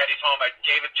did with Daddy's Home. I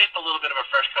gave it just a little bit of a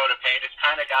fresh coat of paint. It's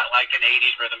kind of got like an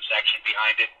 80s rhythm section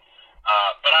behind it.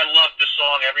 But I loved the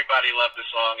song. Everybody loved the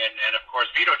song. And of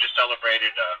course, Vito just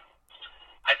celebrated,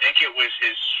 I think it was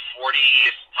his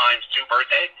 40th times 2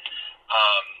 birthday.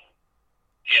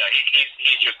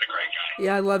 He's just a great guy.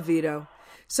 Yeah, I love Vito.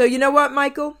 So you know what,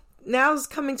 Michael? Now's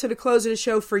coming to the close of the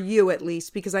show for you, at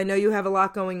least, because I know you have a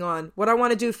lot going on. What I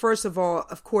want to do, first of all,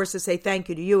 of course, is say thank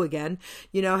you to you again.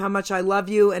 You know how much I love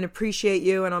you and appreciate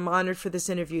you, and I'm honored for this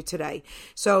interview today.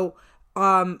 So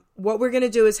what we're going to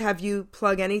do is have you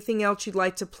plug anything else you'd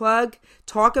like to plug.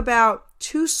 Talk about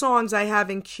 2 songs I have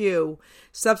in queue,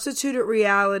 Substituted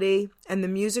Reality and The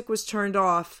Music Was Turned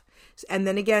Off. And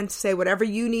then again, say whatever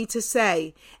you need to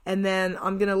say. And then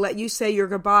I'm going to let you say your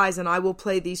goodbyes, and I will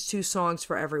play these 2 songs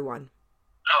for everyone.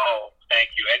 Oh,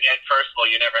 thank you. And first of all,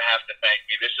 you never have to thank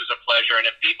me. This is a pleasure. And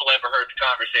if people ever heard the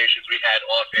conversations we had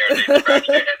off air, they scratch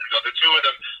their heads and go, the 2 of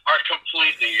them are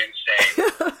completely insane.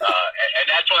 And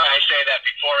that's why I say that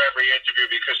before every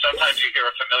interview, because sometimes you hear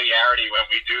a familiarity when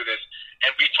we do this.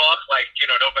 And we talk like,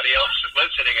 nobody else is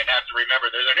listening and have to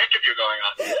remember there's an interview going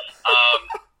on.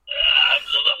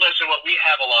 Listen, we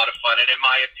have a lot of fun, and in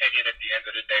my opinion, at the end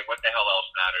of the day, what the hell else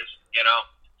matters,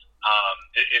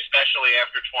 especially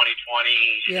after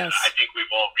 2020. Yes. I think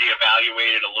we've all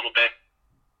reevaluated a little bit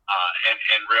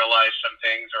and realized some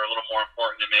things are a little more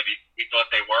important than maybe we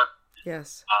thought they were.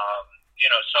 Yes.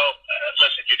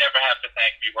 Listen, you never have to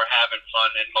thank me. We're having fun,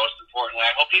 and most importantly,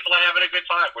 I hope people are having a good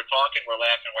time. We're talking, we're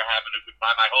laughing, we're having a good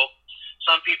time. I hope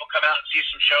some people come out and see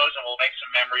some shows, and we'll make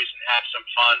some memories and have some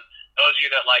fun. Those of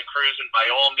you that like cruising, by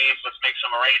all means, let's make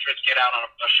some arrangements, get out on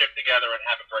a ship together, and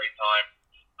have a great time.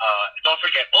 Don't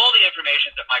forget, all the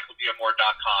information is at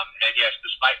michaeldiamore.com. And yes,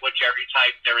 despite what Jerry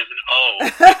typed, there is an O in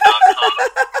 .com.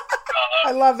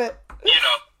 I love it.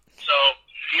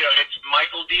 It's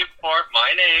Michael D'Amore, my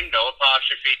name, no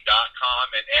apostrophe, .com,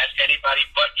 and ask anybody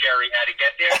but Jerry how to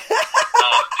get there.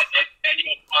 And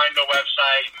you'll find the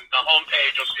website, and the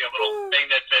homepage, you'll see a little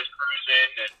thing that says cruise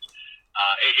in, and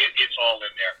it's all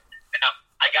in there. Now,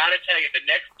 I got to tell you, the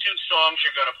next 2 songs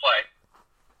you're going to play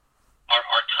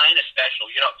are kind of special.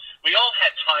 We all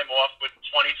had time off with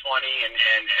 2020,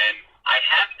 and I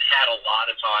haven't had a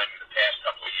lot of time in the past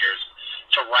couple of years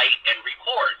to write and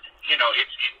record.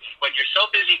 It's when you're so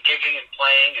busy gigging and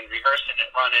playing and rehearsing and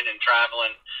running and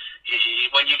traveling,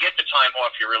 when you get the time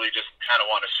off, you really just kind of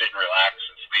want to sit and relax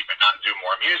and sleep and not do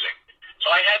more music.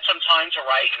 So I had some time to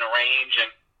write and arrange,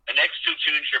 and the next 2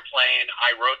 tunes you're playing,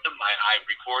 I wrote them, I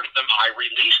recorded them, I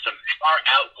released them. They are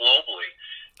out globally.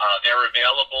 They're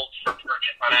available for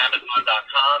purchase on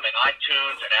Amazon.com and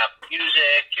iTunes and Apple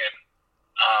Music, and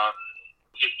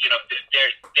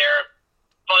they're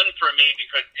fun for me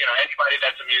because anybody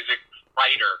that's a music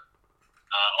writer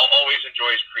always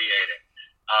enjoys creating.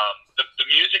 The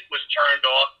music was turned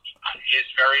off is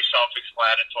very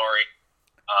self-explanatory.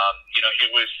 It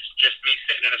was just me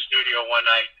sitting in a studio one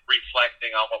night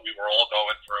reflecting on what we were all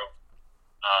going through.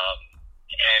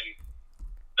 And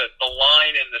the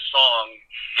line in the song,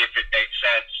 if it makes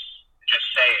sense, just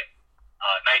say it.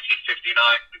 1959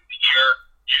 was the year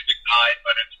music died,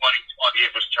 but in 2020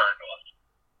 it was turned off.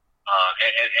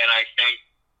 And I think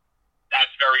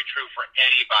that's very true for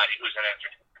anybody who's an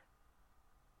entertainer.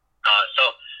 So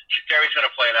Jerry's going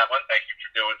to play that one. Thank you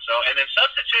for doing so. And then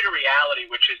Substituted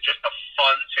Reality, which is just a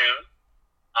fun tune.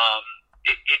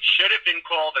 It should have been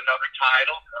called another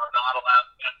title. I'm not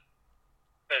allowed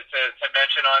to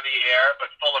mention on the air, but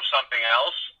full of something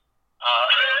else.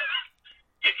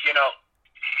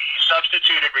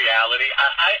 Substituted Reality.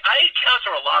 I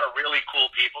encounter a lot of really cool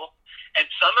people, and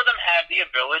some of them have the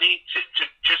ability to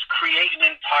just create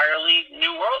an entirely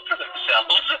new world for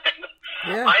themselves.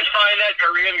 Yeah. I find that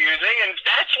very amusing, and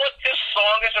that's what this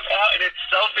song is about, and it's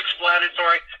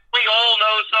self-explanatory. We all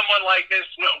know someone like this.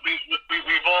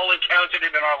 We've all encountered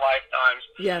him in our lifetimes.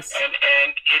 Yes. And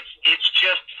it's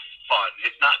just fun.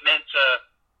 It's not meant to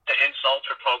insult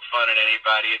or poke fun at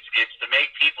anybody. It's to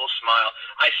make people smile.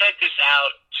 I sent this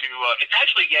out to, it's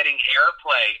actually getting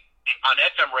airplay on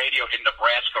FM radio in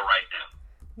Nebraska right now.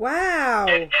 Wow.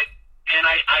 And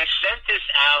I sent this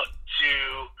out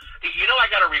to, I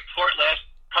got a report last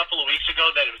couple of weeks ago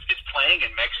that it's playing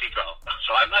in Mexico.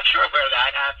 So I'm not sure where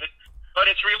that happened, but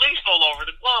it's released all over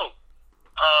the globe.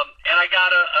 And I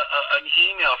got an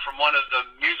email from one of the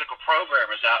musical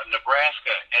programmers out in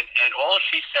Nebraska, and all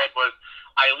she said was,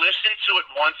 I listened to it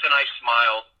once and I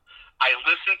smiled. I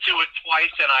listened to it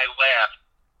twice and I laughed.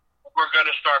 We're going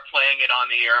to start playing it on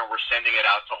the air and we're sending it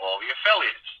out to all the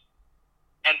affiliates.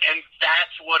 And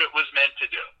that's what it was meant to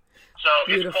do. So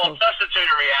Beautiful. It's called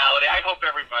Substituted Reality. I hope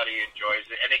everybody enjoys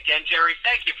it. And again, Geri,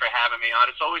 thank you for having me on.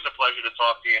 It's always a pleasure to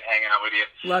talk to you and hang out with you.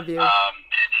 Love you.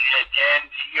 And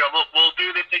we'll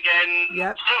do this again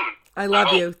soon. I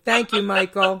love you. Thank you,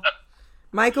 Michael.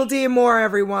 Michael D'Amore,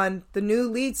 everyone, the new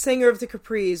lead singer of the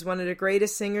Capris, one of the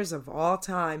greatest singers of all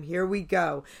time. Here we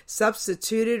go.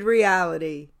 Substituted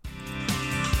Reality.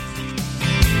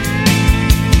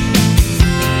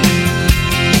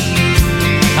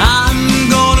 I'm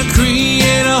gonna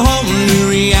create a whole new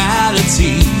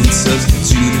reality and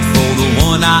substitute it for the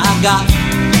one I got.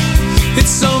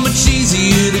 It's so much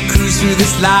easier to cruise through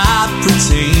this life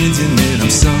pretending that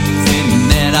I'm something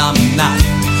that I'm not.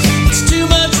 It's too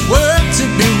much work to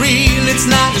be real. It's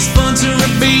not as fun to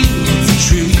reveal the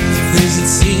truth as it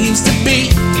seems to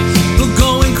be. We'll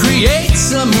go and create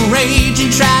some rage and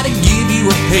try to give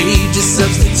you a page of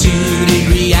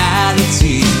substituted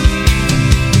reality.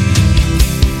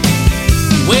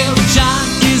 Well, John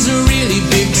is a really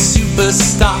big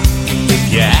superstar.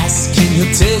 If you ask him,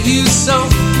 he'll tell you so.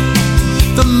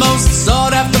 The most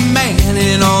sought after man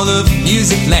in all of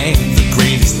music land, the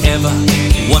greatest ever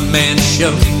one-man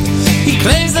show. He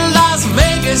claims the Las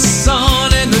Vegas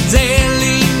Sun and the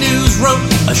Daily News wrote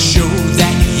a show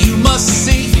that you must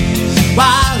see.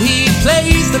 While he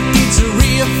plays the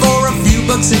pizzeria for a few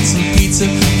bucks and some pizza,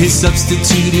 his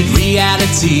substituted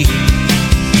reality.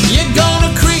 You're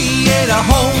gonna create a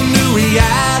whole new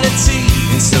reality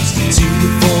and substitute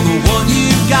it for the one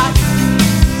you've got.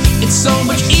 It's so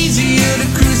much easier to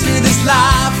cruise through this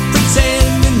life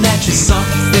pretending that you're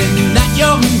something that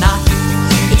you're not.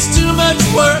 It's too much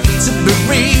work to be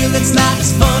real. It's not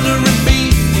as fun to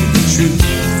reveal the truth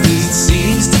as it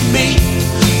seems to be.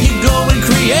 You go and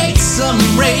create some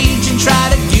rage and try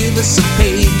to give us a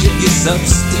page of your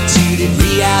substituted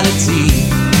reality.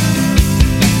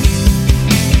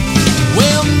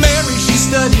 Well, Mary, she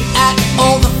studied at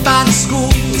all the finest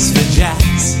schools for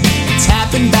jazz,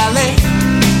 tap and ballet.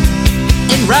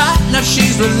 And right now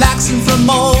she's relaxing from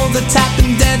all the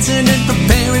tapping, dancing, and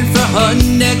preparing for her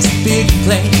next big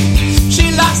play.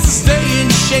 She likes to stay in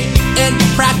shape and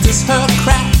practice her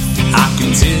craft. I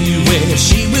can tell you where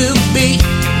she will be.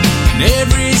 And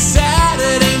every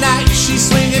Saturday night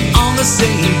she's swinging on the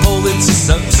same pole. It's a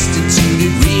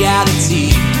substituted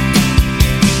reality.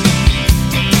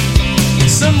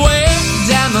 Somewhere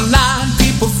down the line,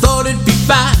 people thought it'd be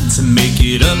fine to make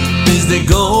it up as they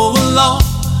go along.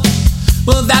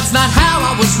 Well, that's not how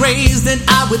I was raised, and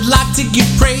I would like to give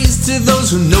praise to those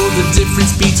who know the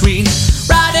difference between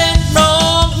right and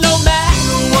wrong. No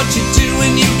matter what you're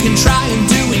doing, you can try and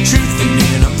do it truthfully,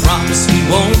 and I promise we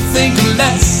won't think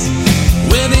less.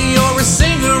 Whether you're a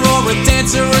singer or a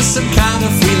dancer or some kind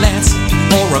of freelance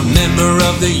or a member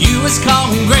of the U.S.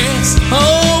 Congress,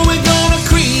 oh, we're gonna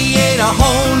create a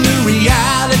whole new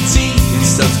reality and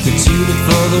substitute it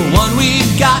for the one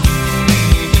we've got.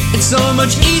 It's so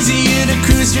much easier to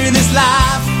cruise through this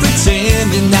life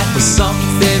pretending that we're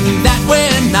something that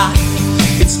we're not.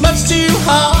 It's much too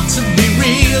hard to be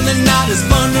real and not as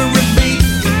fun to reveal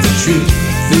the truth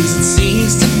as it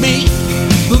seems to be.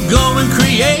 We'll go and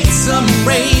create some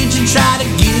rage and try to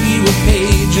give you a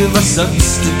page of a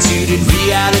substituted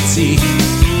reality.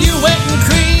 You went and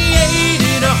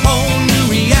created a whole new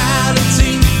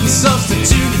reality and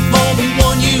substituted for the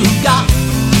one you got.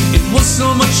 It was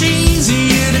so much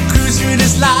easier to cruise through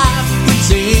this life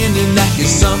pretending that you're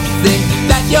something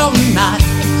that you're not.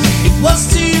 It was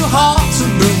too hard to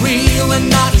be real and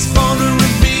not as fun to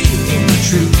reveal the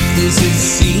truth as it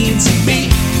seemed to be.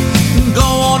 Go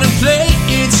on and play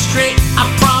it straight. I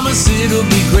promise it'll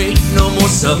be great. No more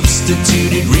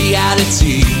substituted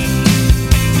reality.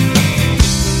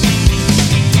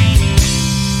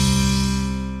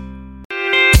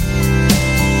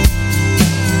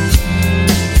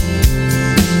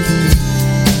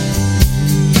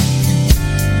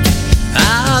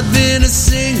 I've been a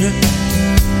singer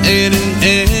and an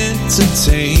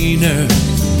entertainer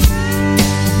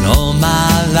all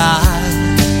my life.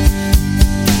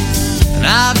 And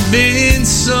I've been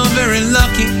so very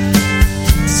lucky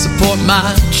to support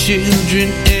my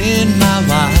children and my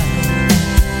wife.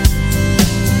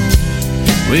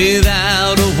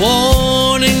 Without a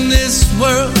warning, this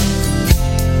world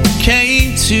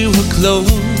came to a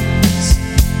close,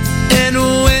 and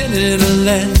when it'll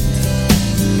end,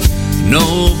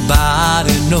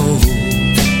 nobody knows.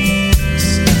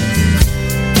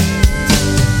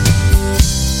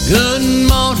 Good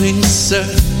morning, sir.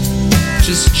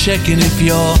 Just checking if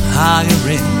you're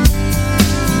hiring.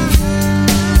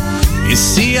 You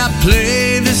see, I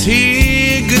play this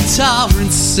here guitar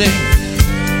and sing,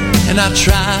 and I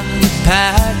try to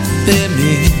pack them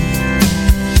in.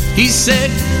 He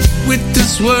said, with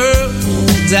this world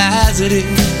as it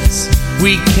is,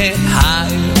 we can't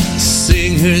hire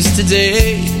singers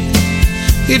today.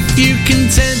 If you can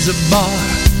tend a bar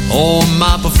or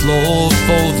mop a floor,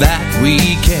 for that we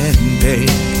can pay.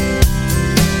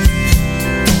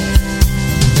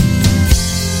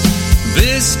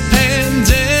 This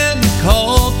pandemic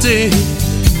halted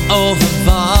all the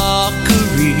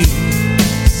Valkyries.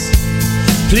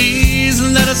 Please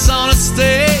let us on a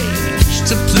stage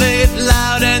to play it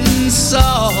loud and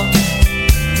soft.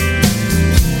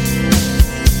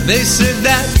 They said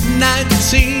that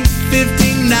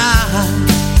 1959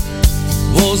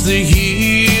 was the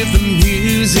year the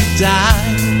music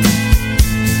died,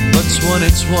 but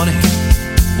 2020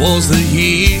 was the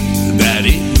year that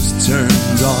it was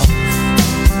turned off.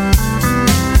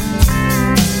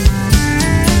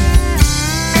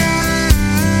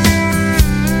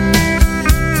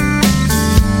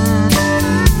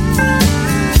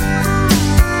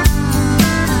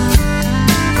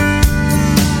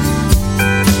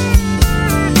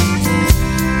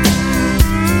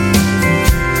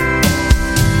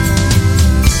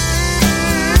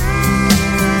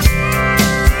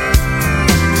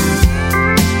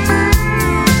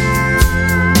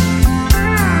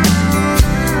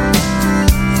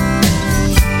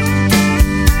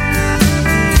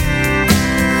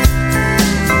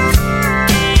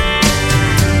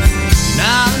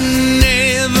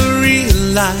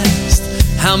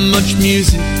 How much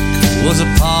music was a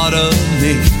part of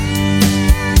me.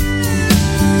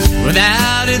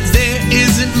 Without it, there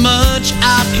isn't much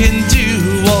I can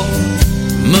do, or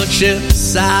much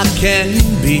else I can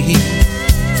be.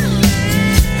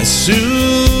 As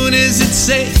soon as it's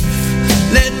safe,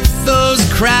 let those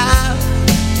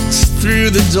crowds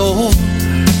through the door,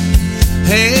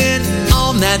 and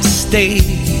on that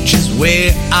stage is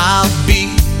where I'll be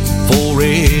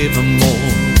forevermore.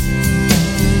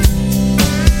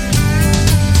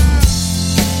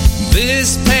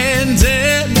 This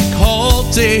pandemic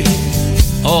halted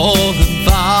all the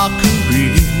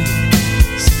Valkyries.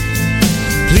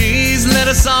 Please let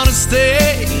us on a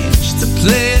stage to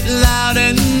play it loud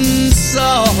and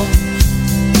soft.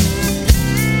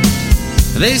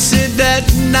 They said that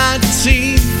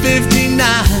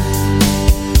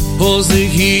 1959 was the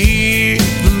year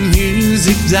the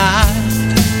music died,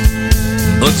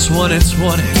 but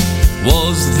 2020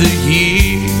 was the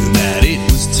year that it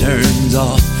was turned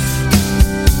off.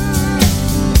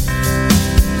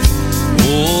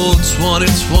 Oh,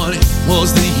 2020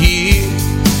 was the year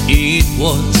it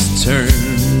was turned